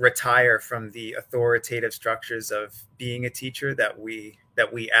retire from the authoritative structures of being a teacher that we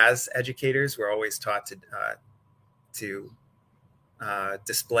as educators were always taught to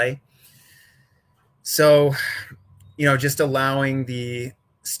display. So, just allowing the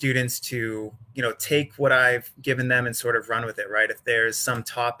students to, take what I've given them and sort of run with it, right? If there's some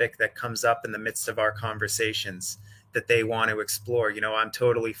topic that comes up in the midst of our conversations that they want to explore, I'm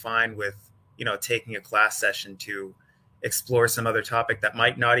totally fine with, taking a class session to explore some other topic that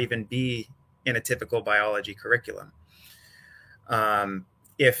might not even be in a typical biology curriculum.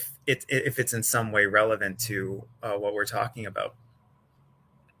 If it's in some way relevant to what we're talking about.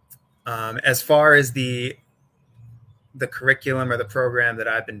 As far as the curriculum or the program that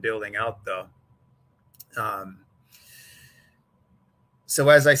I've been building out, though, so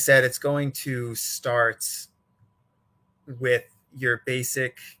as I said, it's going to start with your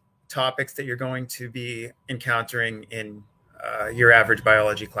basic topics that you're going to be encountering in your average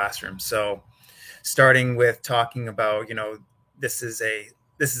biology classroom. So starting with talking about, this is a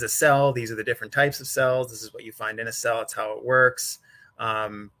cell. These are the different types of cells. This is what you find in a cell. It's how it works.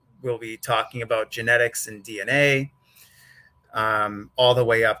 We'll be talking about genetics and DNA, all the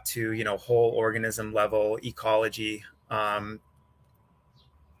way up to, whole organism level ecology,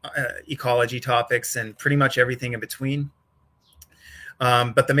 ecology topics, and pretty much everything in between.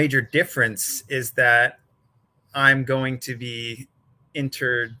 But the major difference is that I'm going to be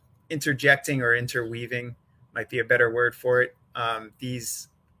interjecting or interweaving, might be a better word for it, these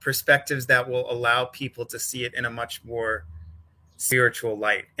perspectives that will allow people to see it in a much more spiritual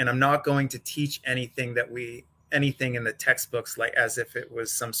light. And I'm not going to teach anything in the textbooks like as if it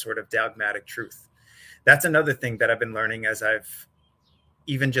was some sort of dogmatic truth. That's another thing that I've been learning as I've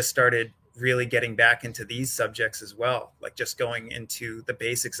even just started really getting back into these subjects as well, like just going into the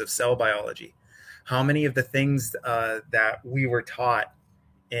basics of cell biology. How many of the things that we were taught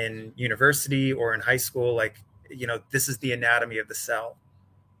in university or in high school, like, this is the anatomy of the cell,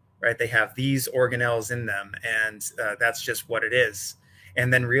 right? They have these organelles in them, and that's just what it is.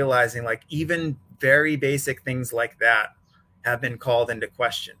 And then realizing, like, even very basic things like that have been called into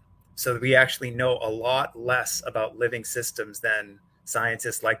question. So we actually know a lot less about living systems than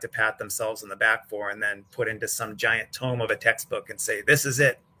scientists like to pat themselves on the back for, and then put into some giant tome of a textbook and say, this is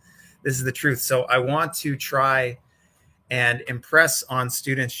it. This is the truth. So I want to try and impress on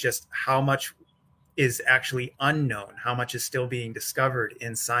students just how much is actually unknown, how much is still being discovered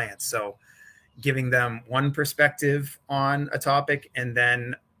in science. So giving them one perspective on a topic, and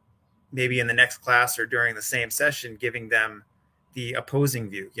then maybe in the next class or during the same session, giving them the opposing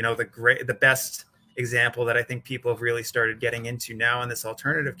view. The best example that I think people have really started getting into now in this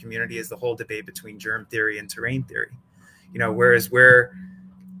alternative community is the whole debate between germ theory and terrain theory. Whereas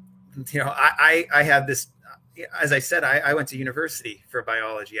I have this, as I said, I went to university for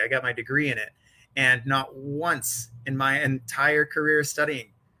biology. I got my degree in it. And not once in my entire career studying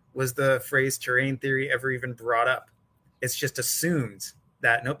was the phrase terrain theory ever even brought up. It's just assumed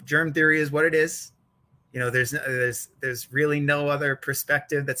that, nope, germ theory is what it is. there's really no other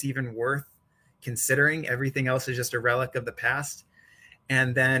perspective that's even worth considering. Everything else is just a relic of the past.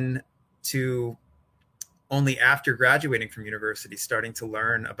 And then to only after graduating from university, starting to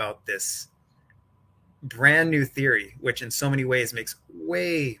learn about this brand new theory, which in so many ways makes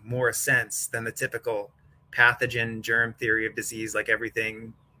way more sense than the typical pathogen germ theory of disease, like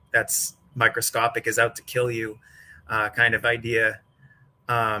everything that's microscopic is out to kill you kind of idea.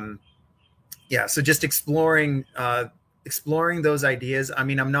 So just exploring those ideas. I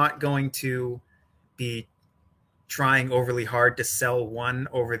mean, I'm not going to be trying overly hard to sell one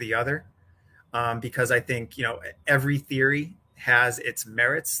over the other, because I think, every theory has its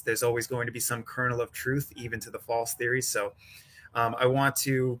merits. There's always going to be some kernel of truth, even to the false theories. So I want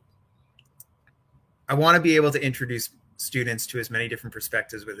to be able to introduce students to as many different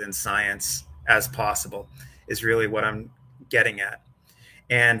perspectives within science as possible, is really what I'm getting at.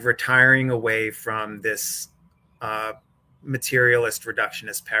 And retiring away from this materialist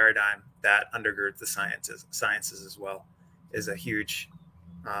reductionist paradigm that undergirds the sciences as well is a huge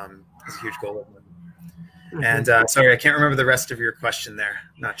goal of mine. Mm-hmm. And sorry, I can't remember the rest of your question there.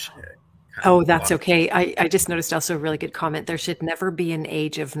 Not sure. Oh, that's okay. I just noticed also a really good comment. There should never be an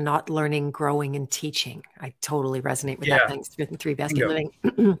age of not learning, growing, and teaching. I totally resonate with that. Thanks to 3 Basket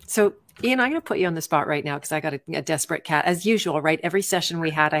Living. So, Ian, I'm going to put you on the spot right now because I got a desperate cat. As usual, right? Every session we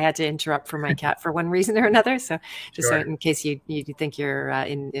had, I had to interrupt for my cat for one reason or another. So just so in case you think you're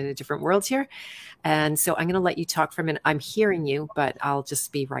in a different world here. And so I'm going to let you talk for a minute. I'm hearing you, but I'll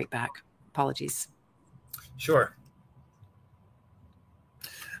just be right back. Apologies. Sure.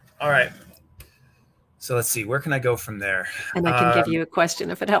 All right. So let's see, where can I go from there? And I can give you a question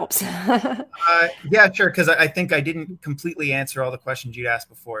if it helps. Yeah, sure. Because I think I didn't completely answer all the questions you'd asked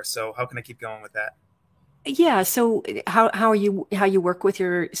before. So how can I keep going with that? Yeah. So how you work with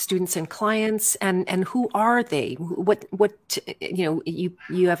your students and clients, and who are they? What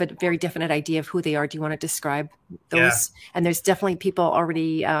you have a very definite idea of who they are. Do you want to describe those? Yeah. And there's definitely people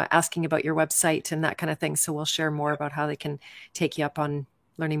already asking about your website and that kind of thing. So we'll share more about how they can take you up on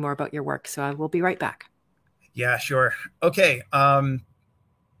learning more about your work. So I will be right back. Yeah, sure. Okay.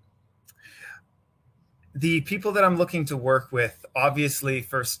 The people that I'm looking to work with, obviously,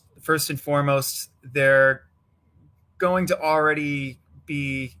 first and foremost, they're going to already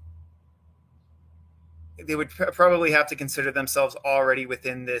be, they would probably have to consider themselves already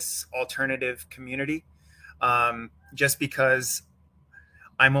within this alternative community, just because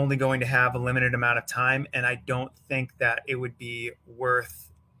I'm only going to have a limited amount of time, and I don't think that it would be worth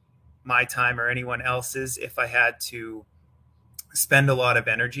my time or anyone else's if I had to spend a lot of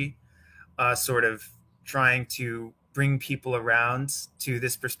energy sort of trying to bring people around to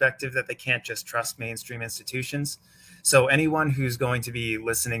this perspective that they can't just trust mainstream institutions. So anyone who's going to be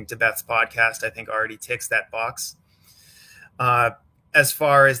listening to Beth's podcast, I think already ticks that box. As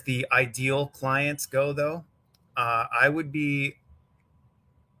far as the ideal clients go, though, I would be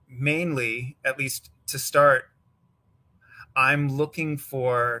mainly, at least to start, I'm looking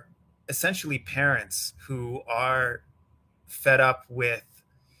for essentially parents who are fed up with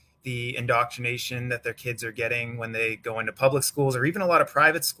the indoctrination that their kids are getting when they go into public schools, or even a lot of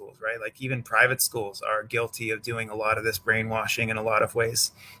private schools, right? Like even private schools are guilty of doing a lot of this brainwashing in a lot of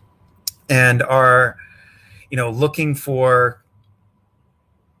ways, and are, looking for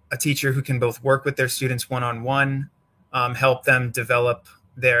a teacher who can both work with their students one-on-one, help them develop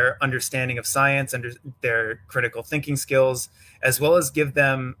their understanding of science, under their critical thinking skills, as well as give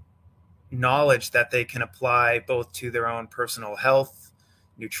them knowledge that they can apply both to their own personal health,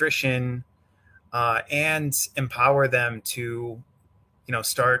 nutrition, and empower them to,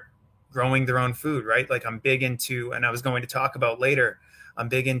 start growing their own food, right? Like I'm big into, and I was going to talk about later, I'm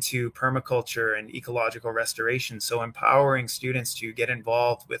big into permaculture and ecological restoration. So empowering students to get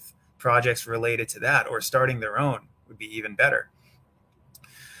involved with projects related to that, or starting their own, would be even better.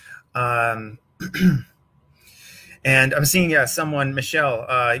 And I'm seeing someone,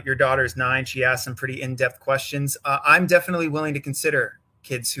 Michelle, your daughter's 9. She asked some pretty in-depth questions. I'm definitely willing to consider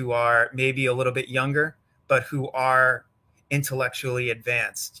kids who are maybe a little bit younger, but who are intellectually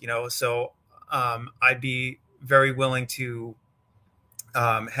advanced. So I'd be very willing to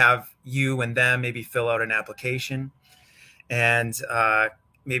have you and them maybe fill out an application, and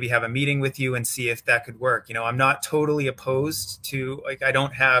maybe have a meeting with you and see if that could work. I'm not totally opposed to, I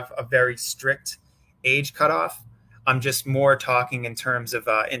don't have a very strict age cutoff. I'm just more talking in terms of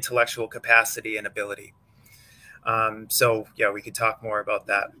intellectual capacity and ability. So yeah, we could talk more about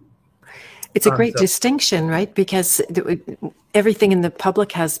that. It's a great distinction, right? Because everything in the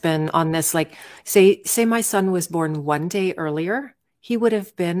public has been on this, like, say my son was born one day earlier, he would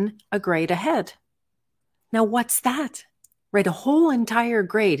have been a grade ahead. Now, what's that? Right, a whole entire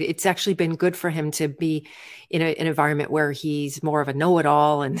grade. It's actually been good for him to be in an environment where he's more of a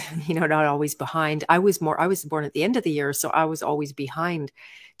know-it-all and not always behind. I was born at the end of the year, so I was always behind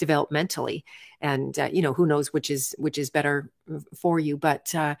developmentally. And who knows which is better for you. But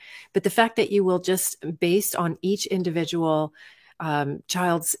the fact that you will just based on each individual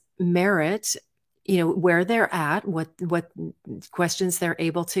child's merit, where they're at, what questions they're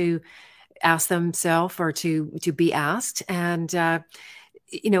able to ask themselves or to be asked, and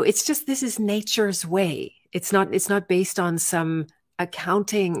it's just, this is nature's way. It's not based on some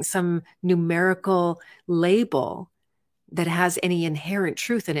accounting, some numerical label that has any inherent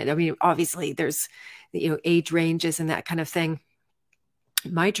truth in it. I mean, obviously there's age ranges and that kind of thing.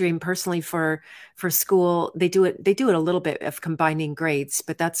 My dream personally for school, they do it a little bit of combining grades,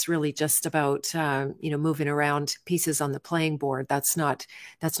 but that's really just about moving around pieces on the playing board. That's not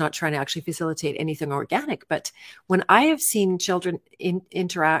trying to actually facilitate anything organic. But when I have seen children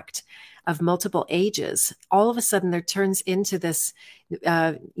interact of multiple ages, all of a sudden there turns into this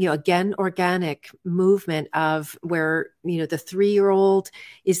again, organic movement of where the 3-year-old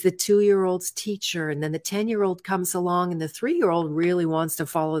is the 2-year-old's teacher, and then the 10-year-old comes along and the 3-year-old really wants to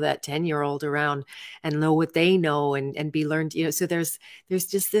follow that 10-year-old around and know what they know and be learned. So there's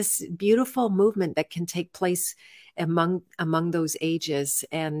just this beautiful movement that can take place among those ages.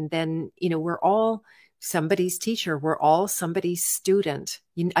 And then we're all somebody's teacher, we're all somebody's student,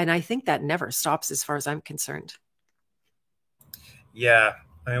 and I think that never stops as far as I'm concerned. Yeah.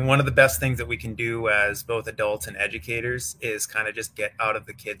 I mean, one of the best things that we can do as both adults and educators is kind of just get out of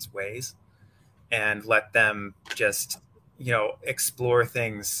the kids' ways and let them just, explore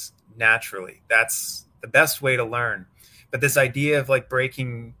things naturally. That's the best way to learn. But this idea of like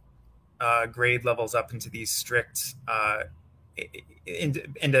breaking grade levels up into these strict,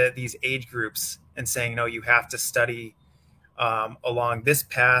 into these age groups and saying, no, you have to study along this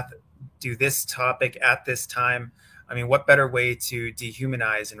path, do this topic at this time. I mean, what better way to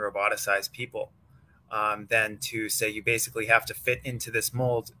dehumanize and roboticize people than to say you basically have to fit into this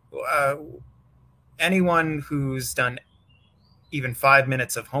mold? Anyone who's done even 5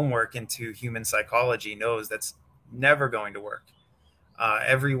 minutes of homework into human psychology knows that's never going to work.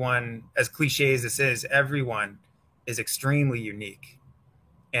 Everyone, as cliche as this is, everyone is extremely unique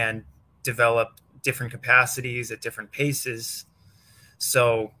and develop different capacities at different paces.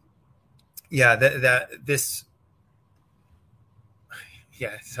 So, yeah, that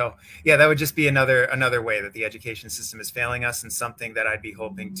would just be another way that the education system is failing us, and something that I'd be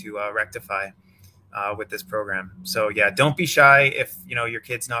hoping to rectify with this program. So yeah, don't be shy if your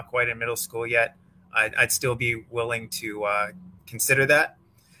kid's not quite in middle school yet. I'd still be willing to consider that.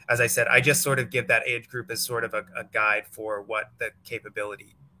 As I said, I just sort of give that age group as sort of a guide for what the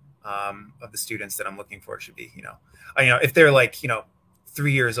capability of the students that I'm looking for should be. If they're like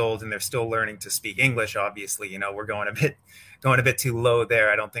 3 years old and they're still learning to speak English, obviously we're going a bit too low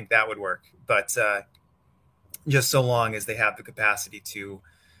there. I don't think that would work. But just so long as they have the capacity to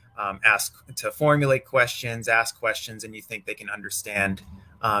formulate questions, ask questions, and you think they can understand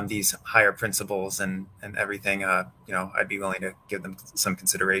these higher principles and everything, I'd be willing to give them some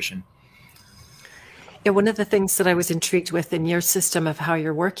consideration. Yeah, one of the things that I was intrigued with in your system of how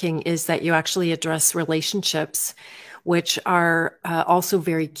you're working is that you actually address relationships, which are also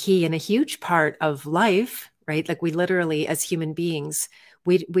very key and a huge part of life, right? Like, we literally, as human beings,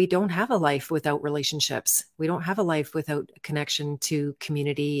 we don't have a life without relationships. We don't have a life without connection to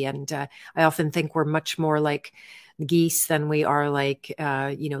community. And I often think we're much more like geese than we are like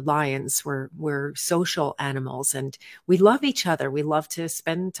lions. We're social animals, and we love each other. We love to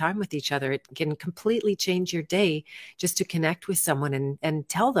spend time with each other. It can completely change your day just to connect with someone and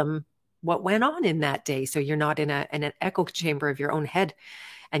tell them what went on in that day, so you're not in an echo chamber of your own head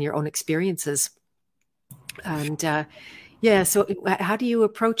and your own experiences. And so how do you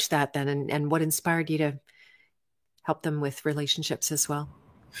approach that then, and what inspired you to help them with relationships as well?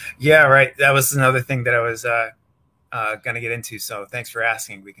 Yeah, right. That was another thing that I was going to get into. So thanks for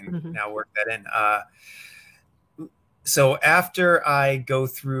asking. We can now work that in. So after I go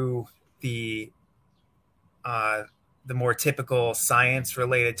through the more typical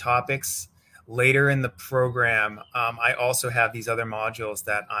science-related topics, later in the program, I also have these other modules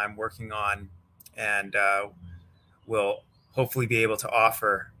that I'm working on and will hopefully be able to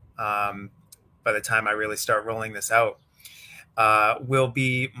offer by the time I really start rolling this out. Will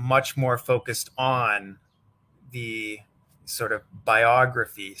be much more focused on the sort of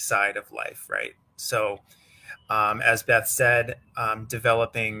biography side of life, right? So as Beth said,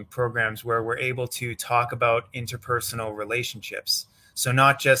 developing programs where we're able to talk about interpersonal relationships. So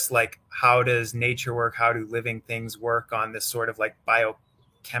not just like how does nature work, how do living things work on this sort of like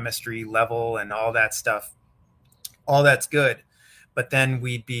biochemistry level and all that stuff. All that's good, but then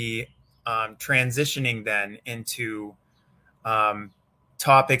we'd be transitioning then into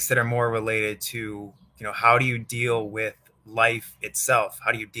topics that are more related to, how do you deal with life itself?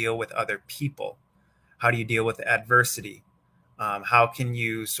 How do you deal with other people? How do you deal with adversity? How can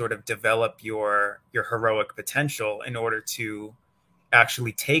you sort of develop your heroic potential in order to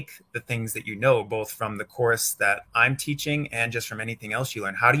actually take the things that you know, both from the course that I'm teaching and just from anything else you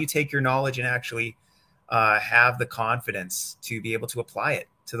learn? How do you take your knowledge and actually have the confidence to be able to apply it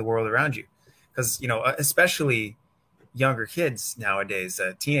to the world around you? Because, especially younger kids nowadays,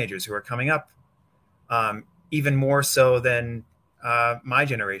 teenagers who are coming up, even more so than my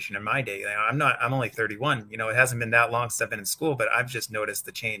generation and my day. I'm only 31. It hasn't been that long since I've been in school, but I've just noticed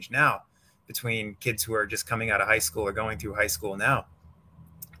the change now between kids who are just coming out of high school or going through high school now.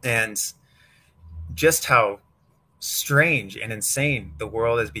 And just how strange and insane the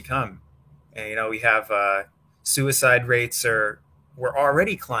world has become. And, we have suicide rates were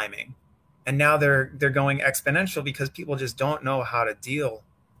already climbing, and now they're going exponential because people just don't know how to deal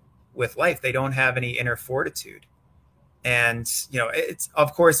with life. They don't have any inner fortitude. And,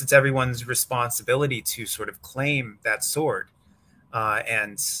 of course, it's everyone's responsibility to sort of claim that sword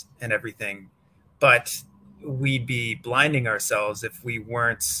and everything. But we'd be blinding ourselves if we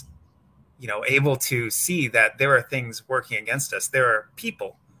weren't, able to see that there are things working against us. There are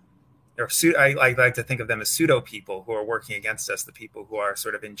people, I like to think of them as pseudo people who are working against us, the people who are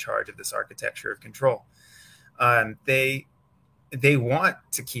sort of in charge of this architecture of control. They want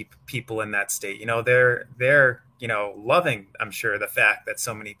to keep people in that state. They're loving, I'm sure, the fact that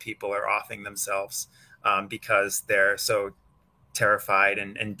so many people are offing themselves because they're so terrified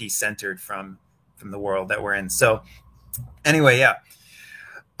and decentered from the world that we're in. So anyway, yeah.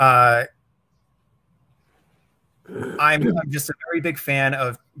 I'm just a very big fan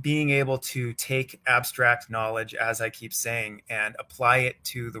of being able to take abstract knowledge, as I keep saying, and apply it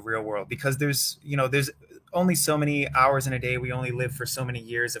to the real world, because there's only so many hours in a day. We only live for so many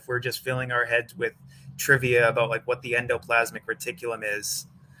years. If we're just filling our heads with trivia about like what the endoplasmic reticulum is,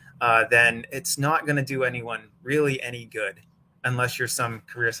 then it's not going to do anyone really any good unless you're some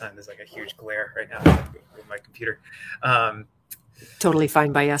career scientist. There's like a huge glare right now with my computer. Totally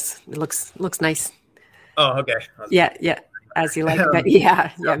fine by us. It looks nice. Oh, okay. Yeah, as you like, but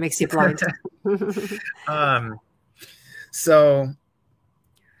yeah, it makes you blind. So,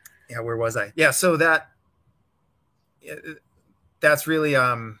 yeah, where was I? Yeah, so that's really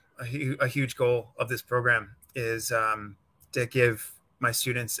a huge goal of this program is to give my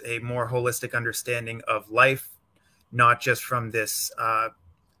students a more holistic understanding of life, not just from this,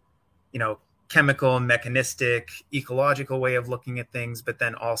 chemical, mechanistic, ecological way of looking at things, but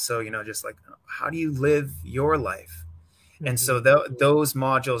then also, just like, how do you live your life? Mm-hmm. And so those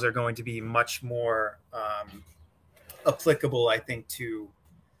modules are going to be much more applicable, I think, to,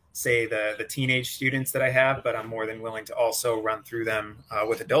 say, the teenage students that I have, but I'm more than willing to also run through them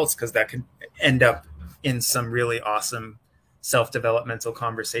with adults, because that could end up in some really awesome self-developmental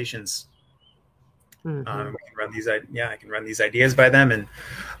conversations. Mm-hmm. I can run these ideas by them. And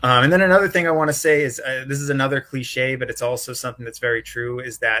then another thing I want to say is this is another cliche, but it's also something that's very true,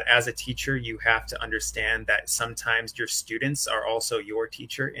 is that as a teacher, you have to understand that sometimes your students are also your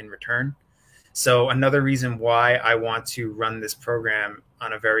teacher in return. So another reason why I want to run this program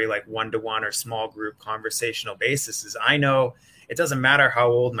on a very like one-to-one or small group conversational basis is I know it doesn't matter how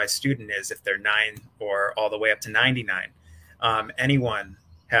old my student is, if they're 9 or all the way up to 99. Anyone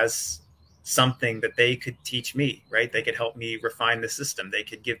has something that they could teach me, right? They could help me refine the system. They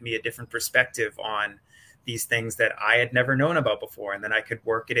could give me a different perspective on these things that I had never known about before. And then I could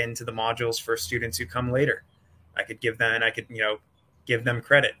work it into the modules for students who come later. I could give them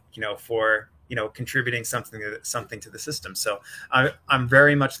credit, for, contributing something to the system. So I'm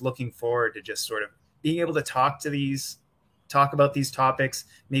very much looking forward to just sort of being able to talk about these topics,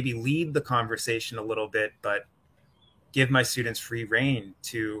 maybe lead the conversation a little bit, but give my students free rein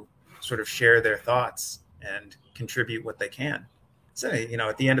to sort of share their thoughts and contribute what they can. So,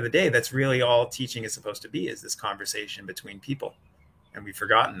 at the end of the day, that's really all teaching is supposed to be, is this conversation between people. And we've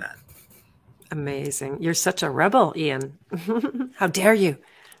forgotten that. Amazing. You're such a rebel, Ian. How dare you?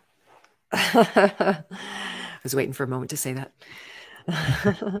 I was waiting for a moment to say that.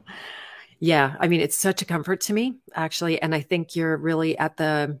 Yeah, I mean, it's such a comfort to me, actually. And I think you're really at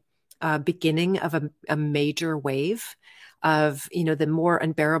the beginning of a major wave of, the more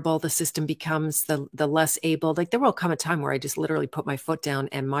unbearable the system becomes, the less able, like there will come a time where I just literally put my foot down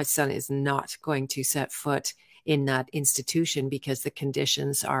and my son is not going to set foot in that institution because the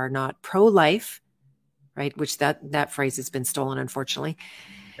conditions are not pro-life, right? Which that phrase has been stolen, unfortunately.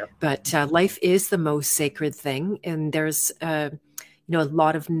 Yep. But life is the most sacred thing, and there's a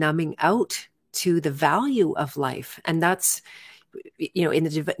lot of numbing out to the value of life, and that's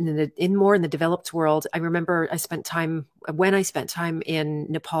in more in the developed world. I remember I spent time in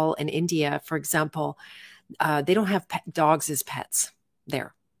Nepal and India, for example. They don't have dogs as pets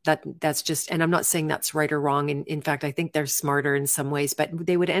there. That's just, and I'm not saying that's right or wrong. In fact, I think they're smarter in some ways, but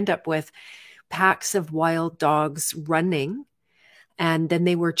they would end up with packs of wild dogs running, and then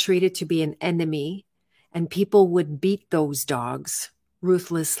they were treated to be an enemy, and people would beat those dogs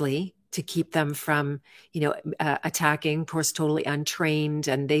ruthlessly to keep them from, attacking. Of course, totally untrained,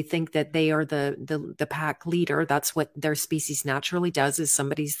 and they think that they are the pack leader. That's what their species naturally does: is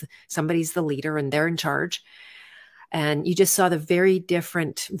somebody's the leader, and they're in charge. And you just saw the very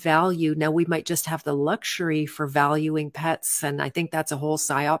different value. Now we might just have the luxury for valuing pets, and I think that's a whole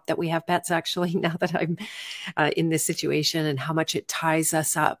psyop that we have pets. Actually, now that I'm in this situation, and how much it ties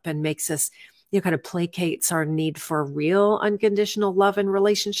us up and makes us, kind of placates our need for real unconditional love and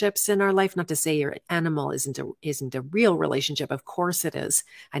relationships in our life. Not to say your animal isn't a real relationship. Of course it is.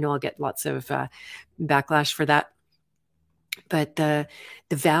 I know I'll get lots of backlash for that. But the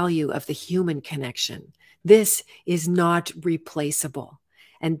value of the human connection, this is not replaceable.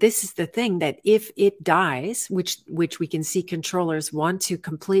 And this is the thing, that if it dies, which we can see controllers want to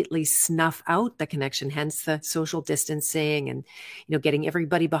completely snuff out the connection, hence the social distancing and, getting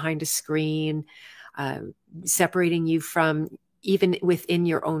everybody behind a screen, separating you from, even within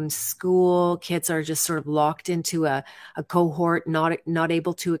your own school, kids are just sort of locked into a cohort, not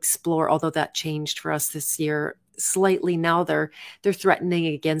able to explore, although that changed for us this year slightly. Now they're threatening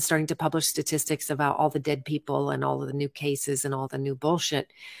again, starting to publish statistics about all the dead people and all of the new cases and all the new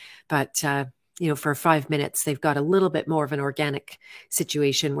bullshit. But for 5 minutes, they've got a little bit more of an organic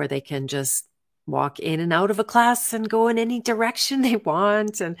situation where they can just walk in and out of a class and go in any direction they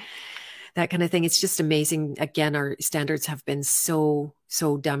want and that kind of thing. It's just amazing. Again, our standards have been so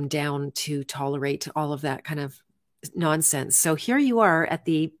dumbed down to tolerate all of that kind of nonsense. So here you are at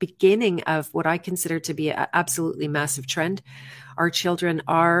the beginning of what I consider to be an absolutely massive trend. Our children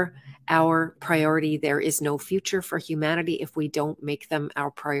are our priority. There is no future for humanity if we don't make them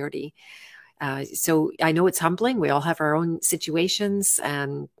our priority. So I know it's humbling. We all have our own situations,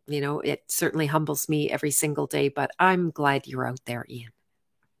 and it certainly humbles me every single day, but I'm glad you're out there, Ian.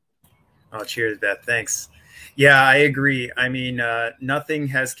 Oh, cheers, Beth. Thanks. Yeah, I agree. I mean, nothing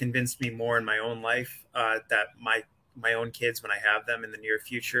has convinced me more in my own life that my own kids, when I have them in the near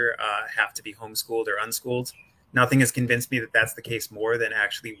future, have to be homeschooled or unschooled. Nothing has convinced me that that's the case more than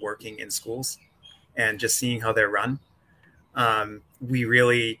actually working in schools and just seeing how they're run. We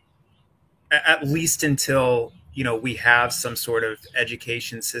really, at least until we have some sort of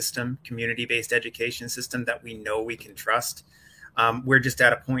education system, community-based education system that we know we can trust. We're just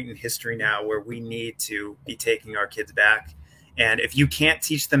at a point in history now where we need to be taking our kids back. And if you can't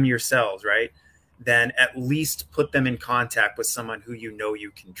teach them yourselves, right, then at least put them in contact with someone who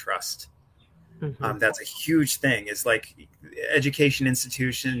you can trust. Mm-hmm. That's a huge thing. Is like education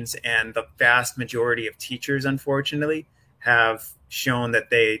institutions and the vast majority of teachers, unfortunately, have shown that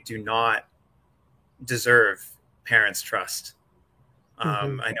they do not deserve parents' trust.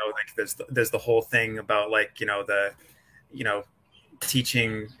 Mm-hmm. I know, like there's the whole thing about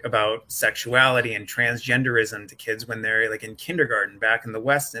teaching about sexuality and transgenderism to kids when they're like in kindergarten back in the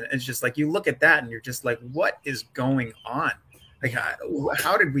West. And it's just like, you look at that and you're just like, what is going on? Like,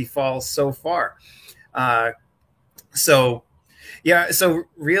 how did we fall so far? So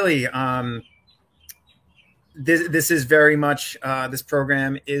really, this is very much, this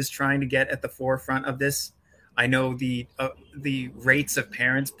program is trying to get at the forefront of this. I know the rates of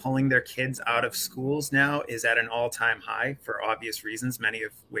parents pulling their kids out of schools now is at an all-time high for obvious reasons, many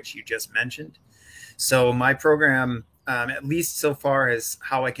of which you just mentioned. So my program, at least so far as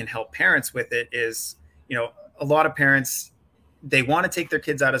how I can help parents with it, is, a lot of parents, they want to take their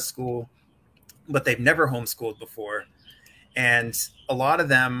kids out of school, but they've never homeschooled before. And a lot of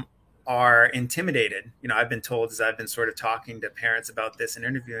them are intimidated. I've been told, as I've been sort of talking to parents about this and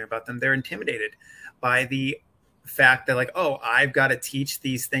interviewing about them, they're intimidated by the fact that, like, oh, I've got to teach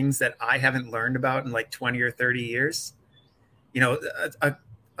these things that I haven't learned about in like 20 or 30 years.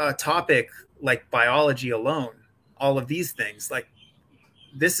 A topic like biology alone, all of these things, like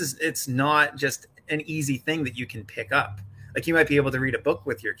it's not just an easy thing that you can pick up. Like, you might be able to read a book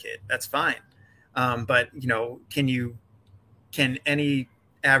with your kid. That's fine. But, can any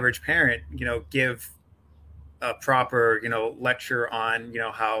average parent, give a proper, lecture on,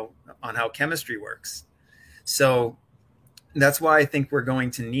 how chemistry works? So that's why I think we're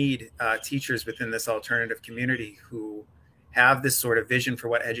going to need teachers within this alternative community who have this sort of vision for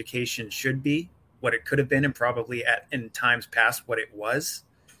what education should be, what it could have been, and probably in times past what it was,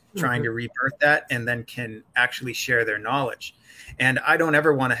 trying Mm-hmm. to rebirth that, and then can actually share their knowledge. And I don't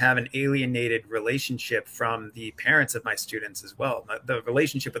ever want to have an alienated relationship from the parents of my students as well. The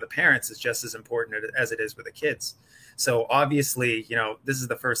relationship with the parents is just as important as it is with the kids. So obviously, this is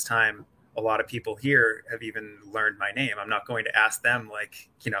the first time a lot of people here have even learned my name. I'm not going to ask them like,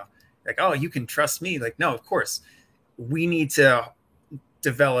 oh, you can trust me. Like, no, of course. We need to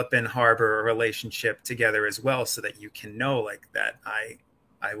develop and harbor a relationship together as well, so that you can know like that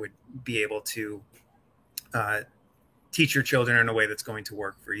I would be able to teach your children in a way that's going to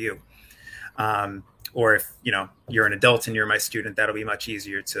work for you. Or if you're an adult and you're my student, that'll be much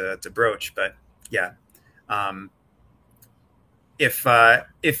easier to broach. But yeah, if I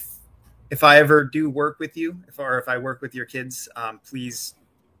ever do work with you, if I work with your kids, please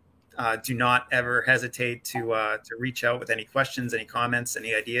do not ever hesitate to reach out with any questions, any comments,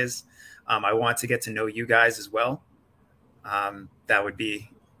 any ideas. I want to get to know you guys as well. That would be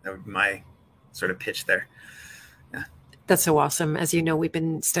my sort of pitch there. Yeah. That's so awesome. As you know, we've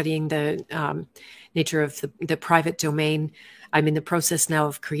been studying the nature of the private domain. I'm in the process now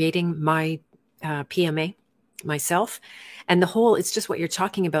of creating my PMA myself. And it's just what you're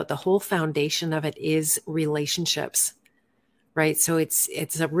talking about. The whole foundation of it is relationships, right? So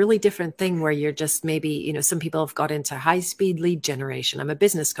it's a really different thing where you're just maybe, some people have got into high-speed lead generation. I'm a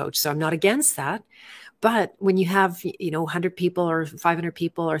business coach, so I'm not against that. But when you have, 100 people or 500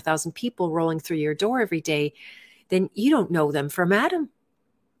 people or 1,000 people rolling through your door every day, then you don't know them from Adam.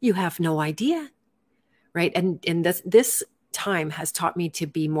 You have no idea, right? And this time has taught me to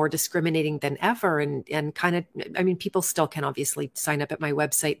be more discriminating than ever, and kind of, people still can obviously sign up at my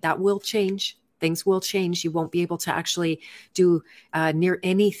website. That will change. Things will change. You won't be able to actually do near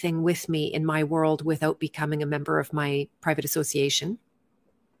anything with me in my world without becoming a member of my private association.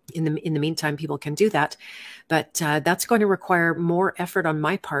 In the meantime, people can do that, but that's going to require more effort on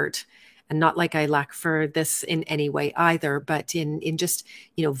my part. And not like I lack for this in any way either, but in just,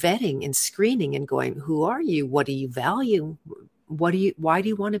 vetting and screening and going, who are you? What do you value? Why do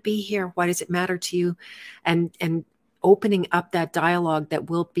you want to be here? Why does it matter to you? And opening up that dialogue that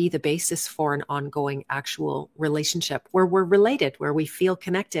will be the basis for an ongoing actual relationship where we're related, where we feel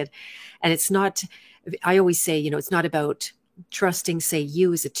connected. And it's not, I always say, it's not about trusting, say,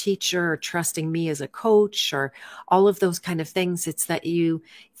 you as a teacher, or trusting me as a coach, or all of those kind of things. It's that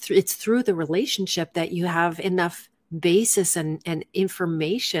it's through the relationship that you have enough basis and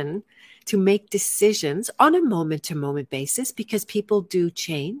information to make decisions on a moment-to-moment basis, because people do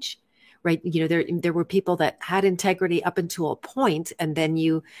change, right? There were people that had integrity up until a point, and then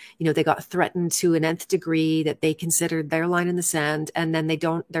they got threatened to an nth degree that they considered their line in the sand, and then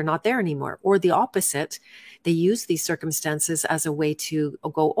they're not there anymore. Or the opposite, they use these circumstances as a way to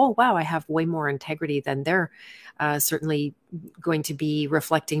go, oh, wow, I have way more integrity than they're certainly going to be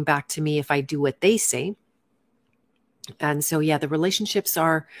reflecting back to me if I do what they say. And so, yeah, the relationships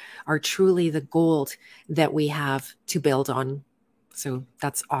are truly the gold that we have to build on. So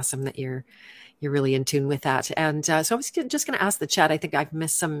that's awesome that you're really in tune with that. And so I was just going to ask the chat. I think I've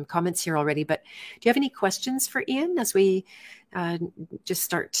missed some comments here already, but do you have any questions for Ian as we just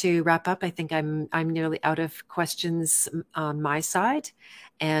start to wrap up? I think I'm nearly out of questions on my side.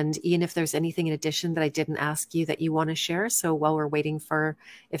 And Ian, if there's anything in addition that I didn't ask you that you want to share. So while we're waiting for,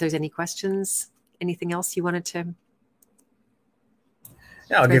 if there's any questions, anything else you wanted to?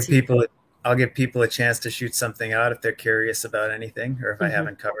 Yeah, I'll give people a chance to shoot something out if they're curious about anything, or if I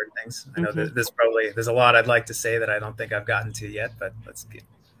haven't covered things. I know there's a lot I'd like to say that I don't think I've gotten to yet, but let's get.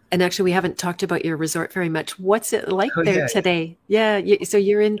 And actually, we haven't talked about your resort very much. What's it like there today? Yeah. So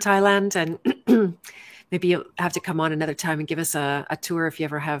you're in Thailand, and maybe you'll have to come on another time and give us a tour if you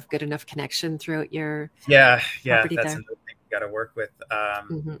ever have good enough connection throughout your property that's there. another thing we got to work with.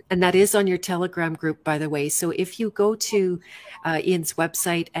 And that is on your Telegram group, by the way. So if you go to Ian's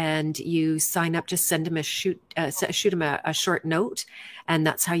website and you sign up, just send him shoot him a short note, and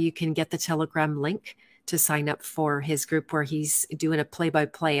that's how you can get the Telegram link to sign up for his group, where he's doing a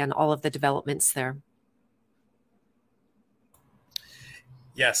play-by-play on all of the developments there.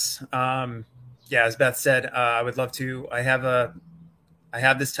 Yes. As Beth said, I would love to. I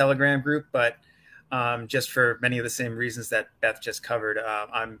have this Telegram group, but just for many of the same reasons that Beth just covered,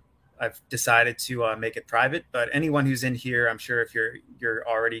 I've decided to make it private. But anyone who's in here, I'm sure if you're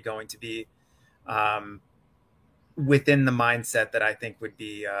already going to be within the mindset that I think would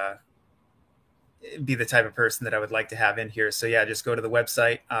be the type of person that I would like to have in here. So yeah, just go to the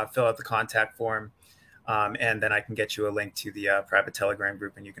website, fill out the contact form. And then I can get you a link to the private Telegram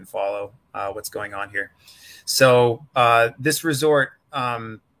group, and you can follow what's going on here. So this resort,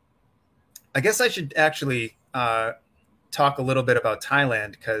 I guess I should actually talk a little bit about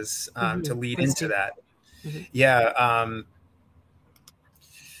Thailand, because to lead into that. Yeah.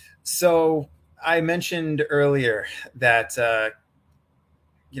 So I mentioned earlier that,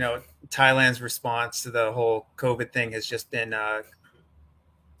 Thailand's response to the whole COVID thing has just been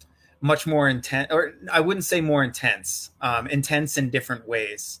much more intense, or I wouldn't say more intense, intense in different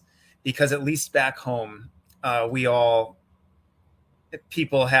ways, because at least back home,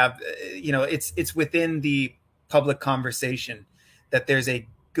 people have, it's within the public conversation that there's a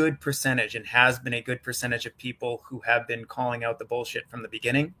good percentage, and has been a good percentage, of people who have been calling out the bullshit from the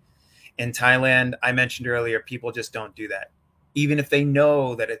beginning. In Thailand, I mentioned earlier, people just don't do that. Even if they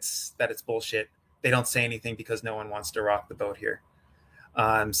know that it's bullshit, they don't say anything, because no one wants to rock the boat here.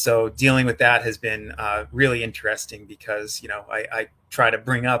 So dealing with that has been really interesting, because, I try to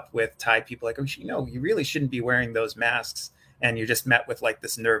bring up with Thai people, like, you really shouldn't be wearing those masks. And you're just met with like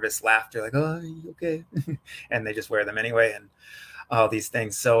this nervous laughter, like, oh, okay. And they just wear them anyway, and all these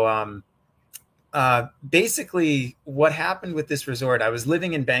things. So basically what happened with this resort, I was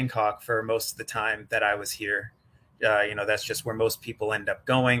living in Bangkok for most of the time that I was here. That's just where most people end up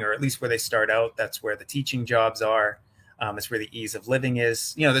going, or at least where they start out. That's where the teaching jobs are. That's where the ease of living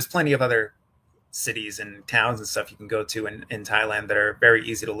is. There's plenty of other cities and towns and stuff you can go to in Thailand that are very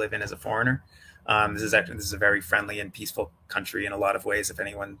easy to live in as a foreigner. This is a very friendly and peaceful country in a lot of ways, if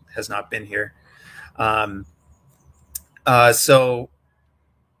anyone has not been here. So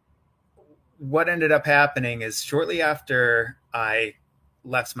what ended up happening is, shortly after I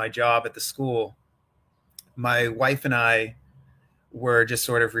left my job at the school, my wife and I were just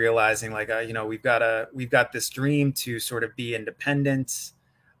sort of realizing, like, we've got this dream to sort of be independent,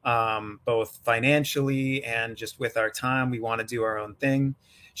 both financially and just with our time. We want to do our own thing.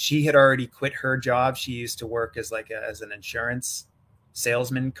 She had already quit her job. She used to work as as an insurance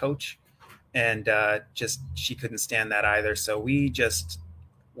salesman coach, and she couldn't stand that either. So we just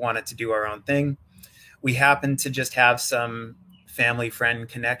wanted to do our own thing. We happened to just have some family friend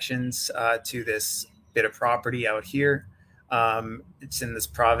connections to this bit of property out here. It's in this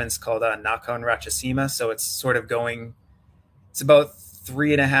province called Nakhon Ratchasima. So it's sort of it's about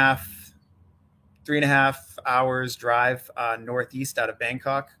three and a half hours drive northeast out of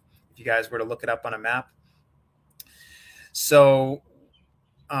Bangkok, if you guys were to look it up on a map. So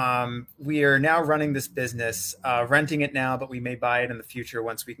we are now running this business, renting it now, but we may buy it in the future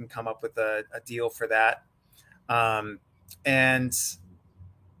once we can come up with a deal for that. And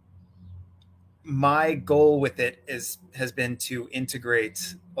my goal with it has been to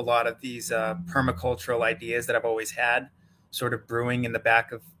integrate a lot of these permacultural ideas that I've always had, sort of brewing in the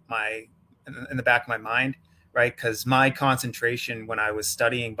back of my mind, right? Because my concentration when I was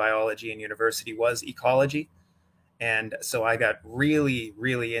studying biology in university was ecology. And so I got really,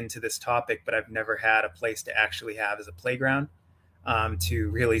 really into this topic, but I've never had a place to actually have as a playground to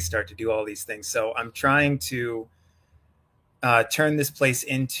really start to do all these things. So I'm trying to turn this place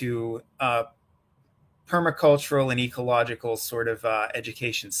into a permacultural and ecological sort of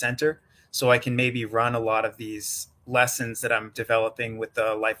education center. So I can maybe run a lot of these lessons that I'm developing with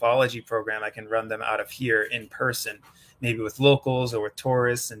the Lifeology program. I can run them out of here in person, maybe with locals or with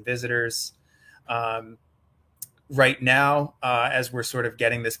tourists and visitors. Right now, as we're sort of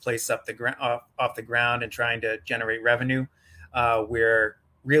getting this place off the ground and trying to generate revenue, we're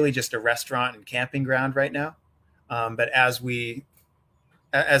really just a restaurant and camping ground right now. But as we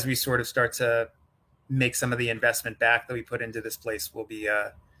sort of start to make some of the investment back that we put into this place, we'll be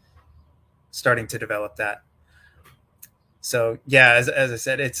starting to develop that. So yeah, as I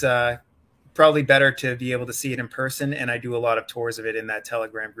said, it's probably better to be able to see it in person, and I do a lot of tours of it in that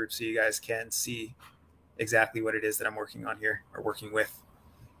Telegram group, so you guys can see exactly what it is that I'm working on here, or working with.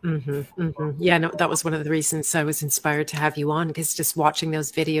 Yeah, no, that was one of the reasons I was inspired to have you on, because just watching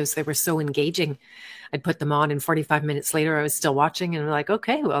those videos, they were so engaging. I'd put them on, and 45 minutes later, I was still watching, and I'm like,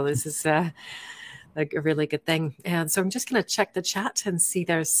 okay, well, this is like a really good thing. And so I'm just going to check the chat and see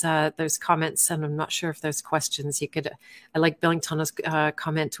there's comments, and I'm not sure if there's questions. I like Billington's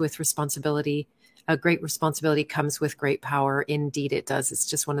comment with responsibility. A great responsibility comes with great power. Indeed, it does. It's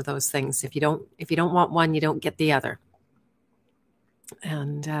just one of those things. If you don't want one, you don't get the other.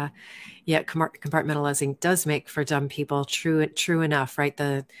 And yeah, compartmentalizing does make for dumb people. True enough, right?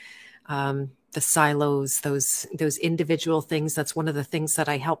 The silos, those individual things. That's one of the things that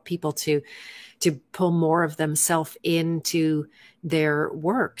I help people to pull more of themselves into their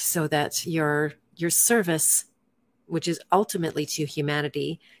work, so that your service which is ultimately to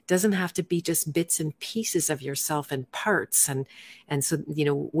humanity, doesn't have to be just bits and pieces of yourself and parts. And so,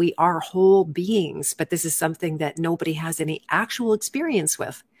 we are whole beings, but this is something that nobody has any actual experience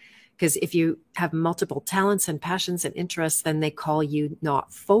with. Because if you have multiple talents and passions and interests, then they call you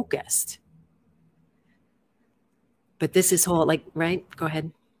not focused. But this is whole, right? Go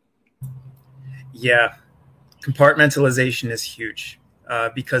ahead. Yeah. Compartmentalization is huge,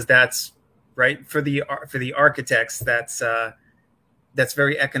 because that's right for the architects. That's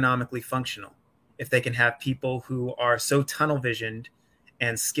very economically functional. If they can have people who are so tunnel visioned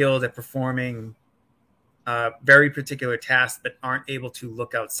and skilled at performing very particular tasks but aren't able to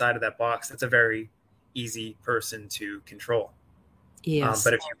look outside of that box, that's a very easy person to control. Yes.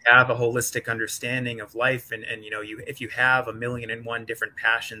 But if you have a holistic understanding of life, and if you have 1,000,001 different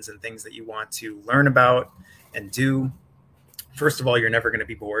passions and things that you want to learn about and do, first of all, you're never going to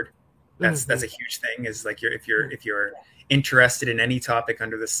be bored. That's a huge thing. Is like if you're interested in any topic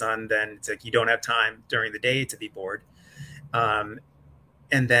under the sun, then it's like you don't have time during the day to be bored. And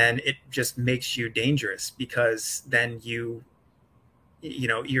then it just makes you dangerous, because then you're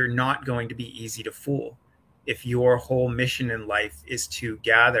not going to be easy to fool. If your whole mission in life is to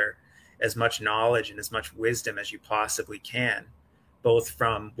gather as much knowledge and as much wisdom as you possibly can, both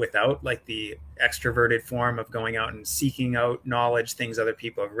from without, like the extroverted form of going out and seeking out knowledge, things other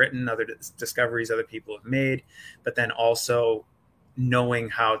people have written, other discoveries other people have made, but then also knowing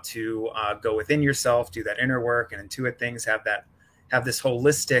how to go within yourself, do that inner work and intuit things, have this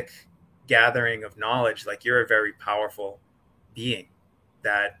holistic gathering of knowledge, like you're a very powerful being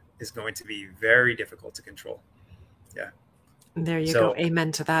that is going to be very difficult to control. Yeah. There you go.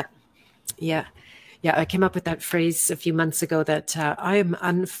 Amen to that. Yeah. Yeah. I came up with that phrase a few months ago that I am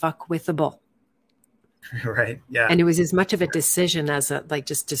unfuckwithable. Right. Yeah. And it was as much of a decision as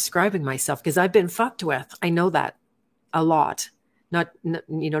just describing myself, because I've been fucked with. I know that a lot, not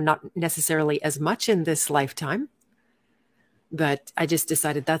necessarily as much in this lifetime, but I just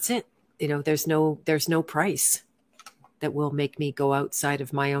decided that's it. There's no price that will make me go outside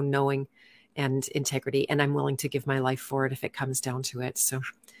of my own knowing and integrity. And I'm willing to give my life for it if it comes down to it.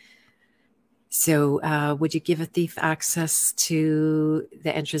 So would you give a thief access to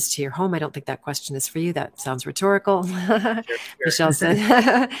the entrance to your home? I don't think that question is for you. That sounds rhetorical. Sure. Michelle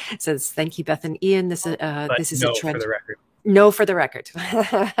says, thank you, Beth and Ian. This is a trend. For the record. No, for the record.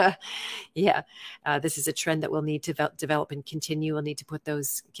 Yeah. This is a trend that we'll need to develop and continue. We'll need to put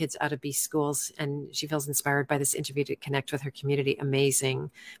those kids out of B schools. And she feels inspired by this interview to connect with her community. Amazing.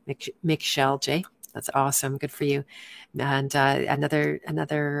 Michelle J. That's awesome. Good for you. And another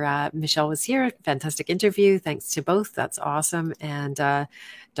Michelle was here. Fantastic interview. Thanks to both. That's awesome. And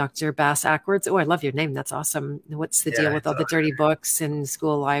Dr. Bass Ackwards. Oh, I love your name. That's awesome. What's the deal with all the dirty books in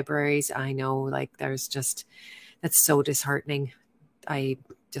school libraries? I know, that's so disheartening. I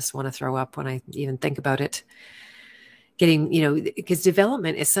just want to throw up when I even think about it. Because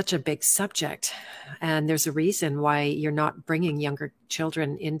development is such a big subject, and there's a reason why you're not bringing younger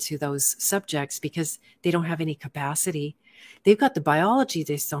children into those subjects, because they don't have any capacity. They've got the biology,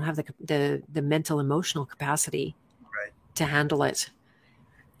 they just don't have the mental, emotional capacity to handle it.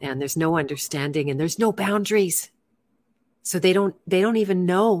 And there's no understanding, and there's no boundaries. So they don't even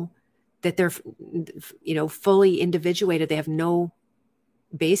know that they're, fully individuated. They have no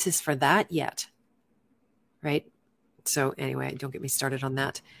basis for that yet. Right. So anyway, don't get me started on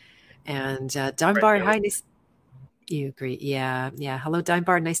that. And Dunbar, hi. You agree. Yeah. Yeah. Hello,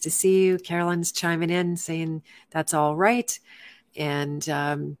 Dunbar. Nice to see you. Carolyn's chiming in saying that's all right. And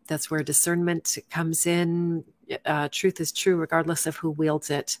that's where discernment comes in. Truth is true, regardless of who wields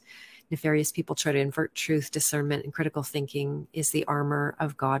it. Nefarious people try to invert truth. Discernment and critical thinking is the armor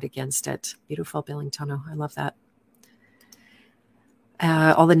of God against it. Beautiful, Billingtono. I love that.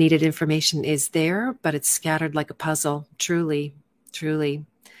 All the needed information is there, but it's scattered like a puzzle. Truly, truly.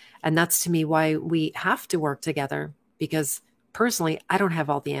 And that's to me why we have to work together, because personally, I don't have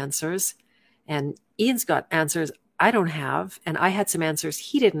all the answers, and Ian's got answers I don't have, and I had some answers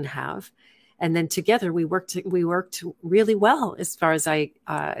he didn't have. And then together we worked really well, as far as I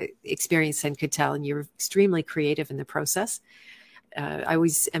experienced and could tell. And you're extremely creative in the process. I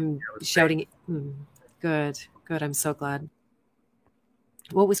always am shouting. Good. I'm so glad.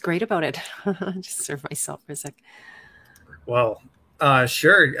 What was great about it? Just serve myself for a sec. Well,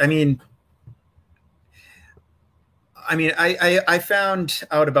 sure. I found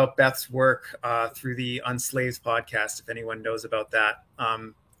out about Beth's work through the Unslaved podcast. If anyone knows about that,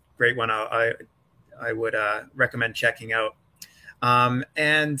 great one. I would recommend checking out.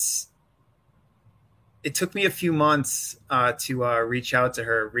 And it took me a few months to reach out to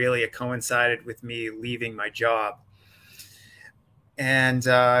her. Really, it coincided with me leaving my job. And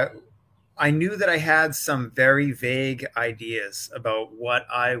I knew that I had some very vague ideas about what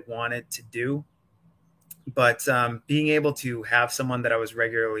I wanted to do, but being able to have someone that I was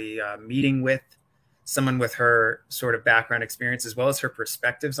regularly meeting with, someone with her sort of background experience as well as her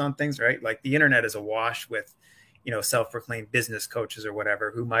perspectives on things, right? Like the internet is awash with, self-proclaimed business coaches or whatever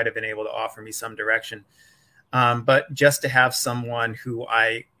who might have been able to offer me some direction. But just to have someone who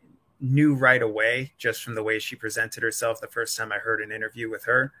I knew right away, just from the way she presented herself the first time I heard an interview with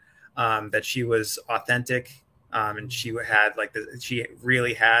her, that she was authentic, and she she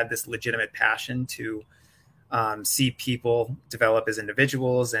really had this legitimate passion to see people develop as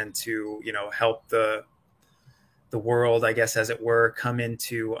individuals and to help the world, I guess, as it were, come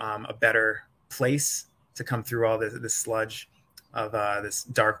into a better place, to come through all this sludge of this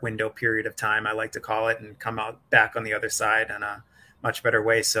dark window period of time, I like to call it, and come out back on the other side in a much better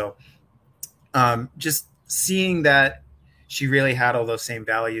way. So just seeing that she really had all those same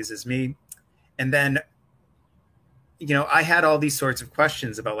values as me. And then, I had all these sorts of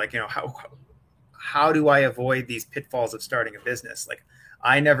questions about how do I avoid these pitfalls of starting a business? Like,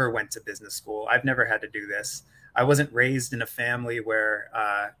 I never went to business school. I've never had to do this. I wasn't raised in a family where,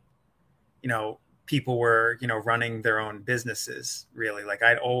 people were, running their own businesses, really. Like,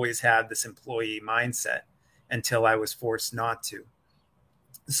 I'd always had this employee mindset until I was forced not to.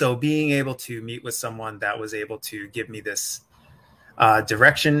 So being able to meet with someone that was able to give me this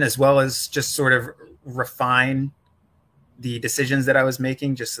direction, as well as just sort of refine the decisions that I was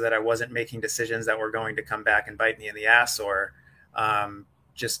making, just so that I wasn't making decisions that were going to come back and bite me in the ass, or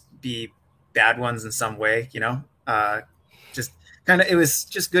just be bad ones in some way, just kind of, it was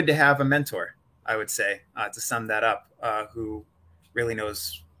just good to have a mentor, I would say, to sum that up, who really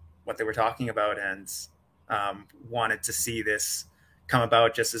knows what they were talking about, and wanted to see this come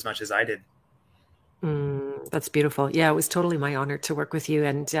about just as much as I did. That's beautiful. Yeah, it was totally my honor to work with you.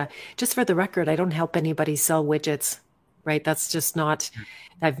 And just for the record, I don't help anybody sell widgets, right? That's just not,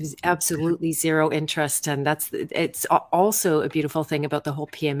 I've absolutely zero interest. And it's also a beautiful thing about the whole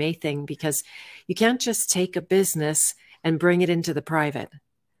PMA thing, because you can't just take a business and bring it into the private.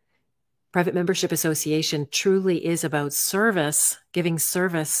 Private Membership Association truly is about service, giving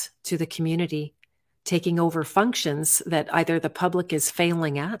service to the community, taking over functions that either the public is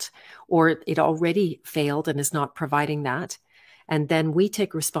failing at, or it already failed and is not providing that. And then we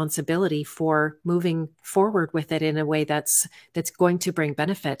take responsibility for moving forward with it in a way that's going to bring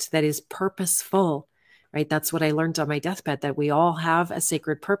benefit, that is purposeful, right? That's what I learned on my deathbed, that we all have a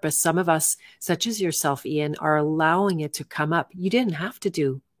sacred purpose. Some of us, such as yourself, Ian, are allowing it to come up. You didn't have to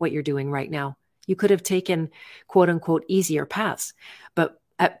do what you're doing right now. You could have taken, quote unquote, easier paths. But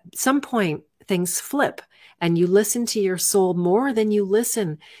at some point, things flip and you listen to your soul more than you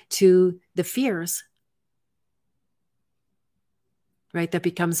listen to the fears, right? That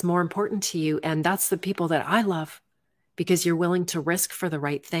becomes more important to you. And that's the people that I love, because you're willing to risk for the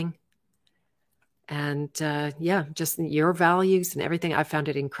right thing. And yeah, just your values and everything. I found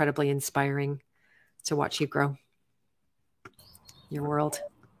it incredibly inspiring to watch you grow your world.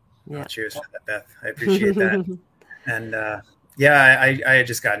 Yeah. Oh, cheers for that, Beth. I appreciate that. And yeah, I had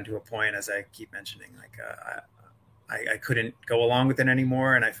just gotten to a point, as I keep mentioning, like I couldn't go along with it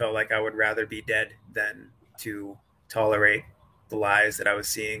anymore. And I felt like I would rather be dead than to tolerate the lies that I was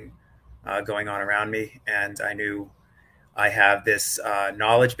seeing going on around me. And I knew I have this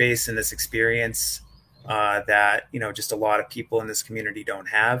knowledge base and this experience that, just a lot of people in this community don't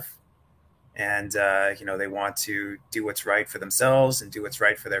have. And, they want to do what's right for themselves and do what's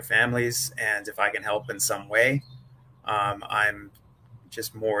right for their families. And if I can help in some way, I'm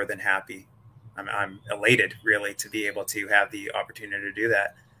just more than happy. I'm elated, really, to be able to have the opportunity to do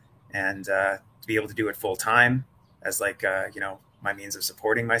that, and to be able to do it full time as my means of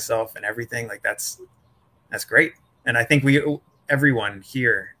supporting myself and everything. Like that's great. And I think everyone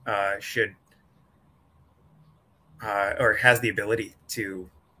here should or has the ability to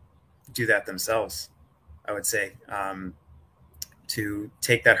do that themselves, I would say, to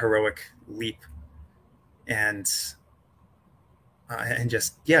take that heroic leap and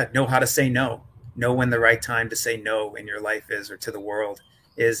just, know how to say no, know when the right time to say no in your life is, or to the world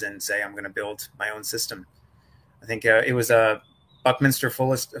is, and say, I'm going to build my own system. I think it was a Buckminster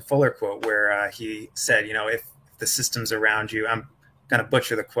Fuller quote where he said, if the systems around you, I'm going to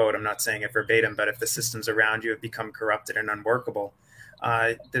butcher the quote, I'm not saying it verbatim, but if the systems around you have become corrupted and unworkable,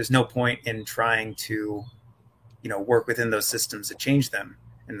 there's no point in trying to, work within those systems to change them.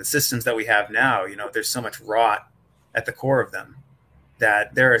 And the systems that we have now, there's so much rot at the core of them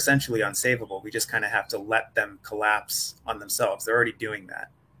that they're essentially unsavable. We just kind of have to let them collapse on themselves. They're already doing that.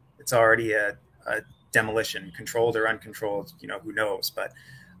 It's already a demolition, controlled or uncontrolled, who knows? But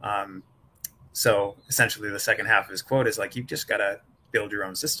so essentially the second half of his quote is like, you've just got to build your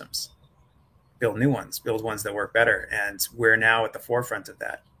own systems, build new ones, build ones that work better. And we're now at the forefront of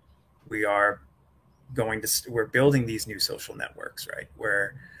that. We are we're building these new social networks, right?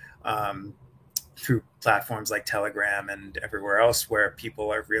 Where through platforms like Telegram and everywhere else, where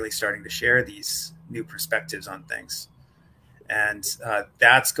people are really starting to share these new perspectives on things. And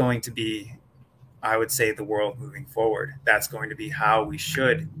that's going to be, I would say, the world moving forward. That's going to be how we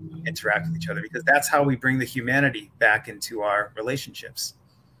should interact with each other, because that's how we bring the humanity back into our relationships.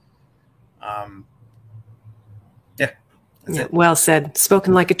 Yeah, well said.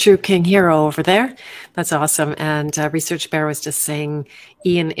 Spoken like a true king hero over there. That's awesome. And Research Bear was just saying,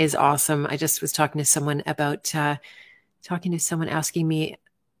 Ian is awesome. I just was talking to someone about asking me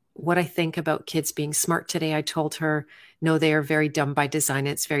what I think about kids being smart today. I told her, no, they are very dumb by design.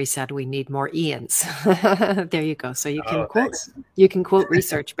 It's very sad. We need more Ians. There you go. So you can quote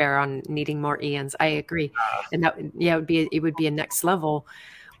Research Bear on needing more Ians. I agree. And that, it would be a next level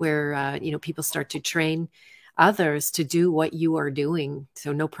where, people start to train others to do what you are doing.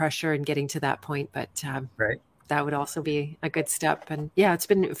 So no pressure in getting to that point, but right. That would also be a good step. And yeah, it's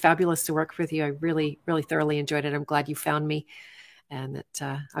been fabulous to work with you. I really, really thoroughly enjoyed it. I'm glad you found me and that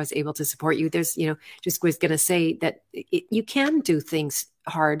I was able to support you. There's, just was going to say that you can do things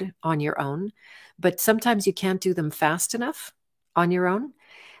hard on your own, but sometimes you can't do them fast enough on your own.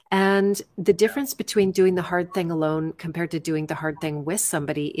 And the difference between doing the hard thing alone compared to doing the hard thing with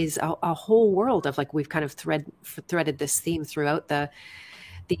somebody is a whole world of, like, we've kind of threaded this theme throughout the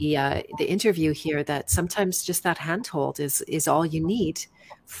interview here, that sometimes just that handhold is all you need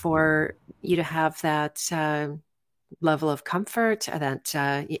for you to have that level of comfort, that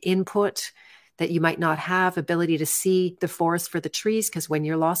input that you might not have, ability to see the forest for the trees, because when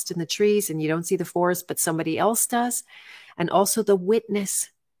you're lost in the trees and you don't see the forest, but somebody else does. And also the witness.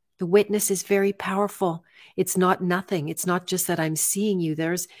 The witness is very powerful. It's not nothing. It's not just that I'm seeing you.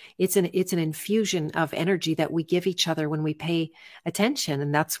 It's an infusion of energy that we give each other when we pay attention.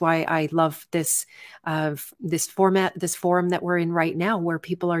 And that's why I love this forum that we're in right now, where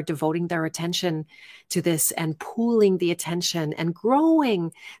people are devoting their attention to this and pooling the attention and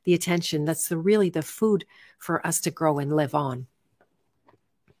growing the attention. That's really the food for us to grow and live on.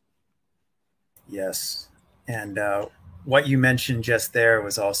 Yes. And what you mentioned just there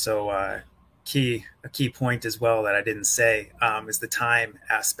was also a key point as well that I didn't say, is the time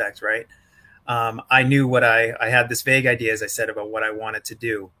aspect, right? I knew I had this vague idea, as I said, about what I wanted to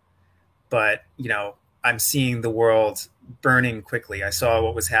do, but, I'm seeing the world burning quickly. I saw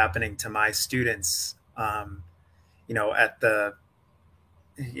what was happening to my students,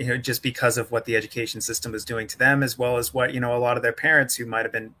 just because of what the education system was doing to them, as well as what, a lot of their parents who might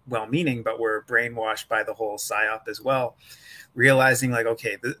have been well-meaning, but were brainwashed by the whole psyop as well, realizing like,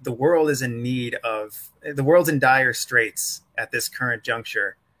 okay, the world is in the world's in dire straits at this current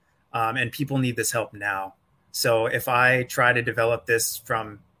juncture. And people need this help now. So if I try to develop this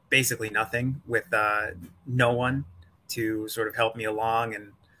from basically nothing with no one to sort of help me along,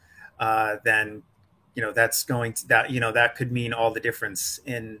 and then that could mean all the difference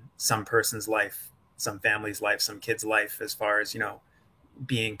in some person's life, some family's life, some kid's life, as far as,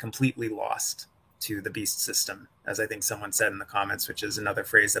 being completely lost to the beast system, as I think someone said in the comments, which is another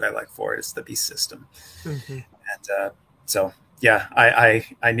phrase that I like for it, is the beast system. Mm-hmm. And so, yeah,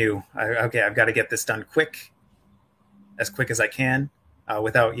 I knew, okay, I've got to get this done as quick as I can,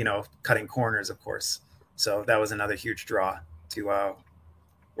 without, cutting corners, of course. So that was another huge draw to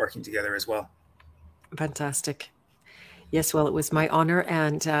working together as well. Fantastic. Yes, well, it was my honor,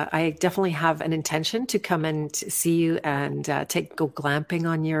 and I definitely have an intention to come and see you and go glamping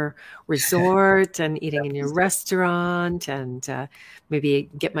on your resort and eating in your restaurant, and maybe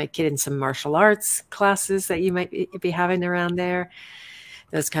get my kid in some martial arts classes that you might be having around there.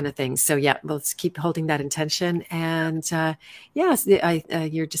 Those kind of things. So yeah, let's keep holding that intention. And yes,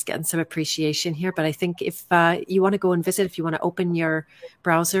 you're just getting some appreciation here. But I think if you want to go and visit, if you want to open your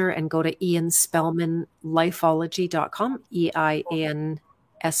browser and go to IanSpellmanLifeology.com,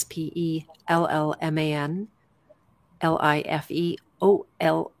 EIANSPELLMAN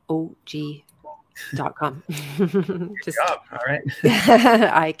LIFEOLOG.com. Good job. All right.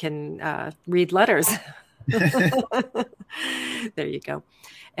 I can read letters. There you go.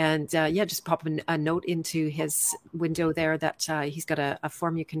 And yeah, just pop a note into his window there that he's got a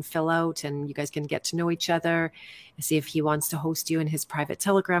form you can fill out, and you guys can get to know each other and see if he wants to host you in his private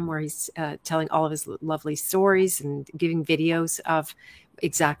Telegram, where he's telling all of his lovely stories and giving videos of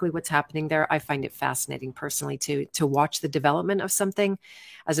exactly what's happening there. I find it fascinating personally to watch the development of something,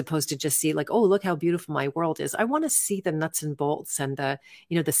 as opposed to just see like, oh, look how beautiful my world is. I want to see the nuts and bolts and the,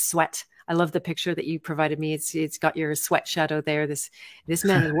 the sweat. I love the picture that you provided me. It's got your sweat shadow there. This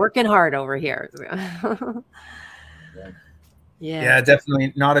man is working hard over here. Yeah,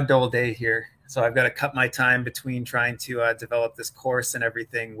 definitely not a dull day here. So I've got to cut my time between trying to develop this course and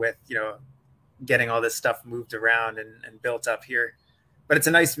everything with, getting all this stuff moved around and built up here. But it's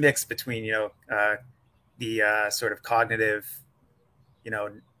a nice mix between, the sort of cognitive,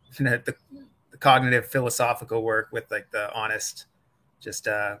 the cognitive philosophical work with like the honest, just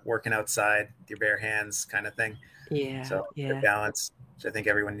working outside with your bare hands kind of thing. Yeah. So balance, which I think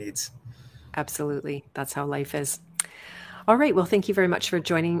everyone needs. Absolutely. That's how life is. All right. Well, thank you very much for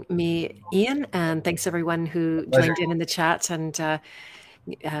joining me, Ian. And thanks everyone who joined in the chat and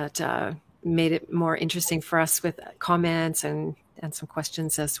made it more interesting for us with comments and some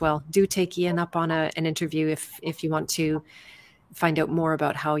questions as well. Do take Ian up on an interview if you want to find out more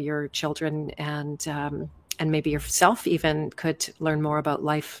about how your children and maybe yourself even could learn more about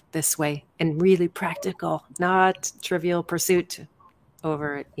life this way, and really practical, not trivial pursuit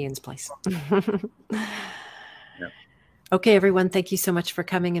over at Ian's place. Yep. Okay, everyone. Thank you so much for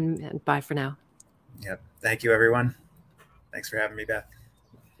coming, and bye for now. Yep. Thank you, everyone. Thanks for having me, Beth.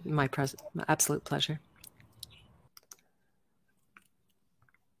 My absolute pleasure.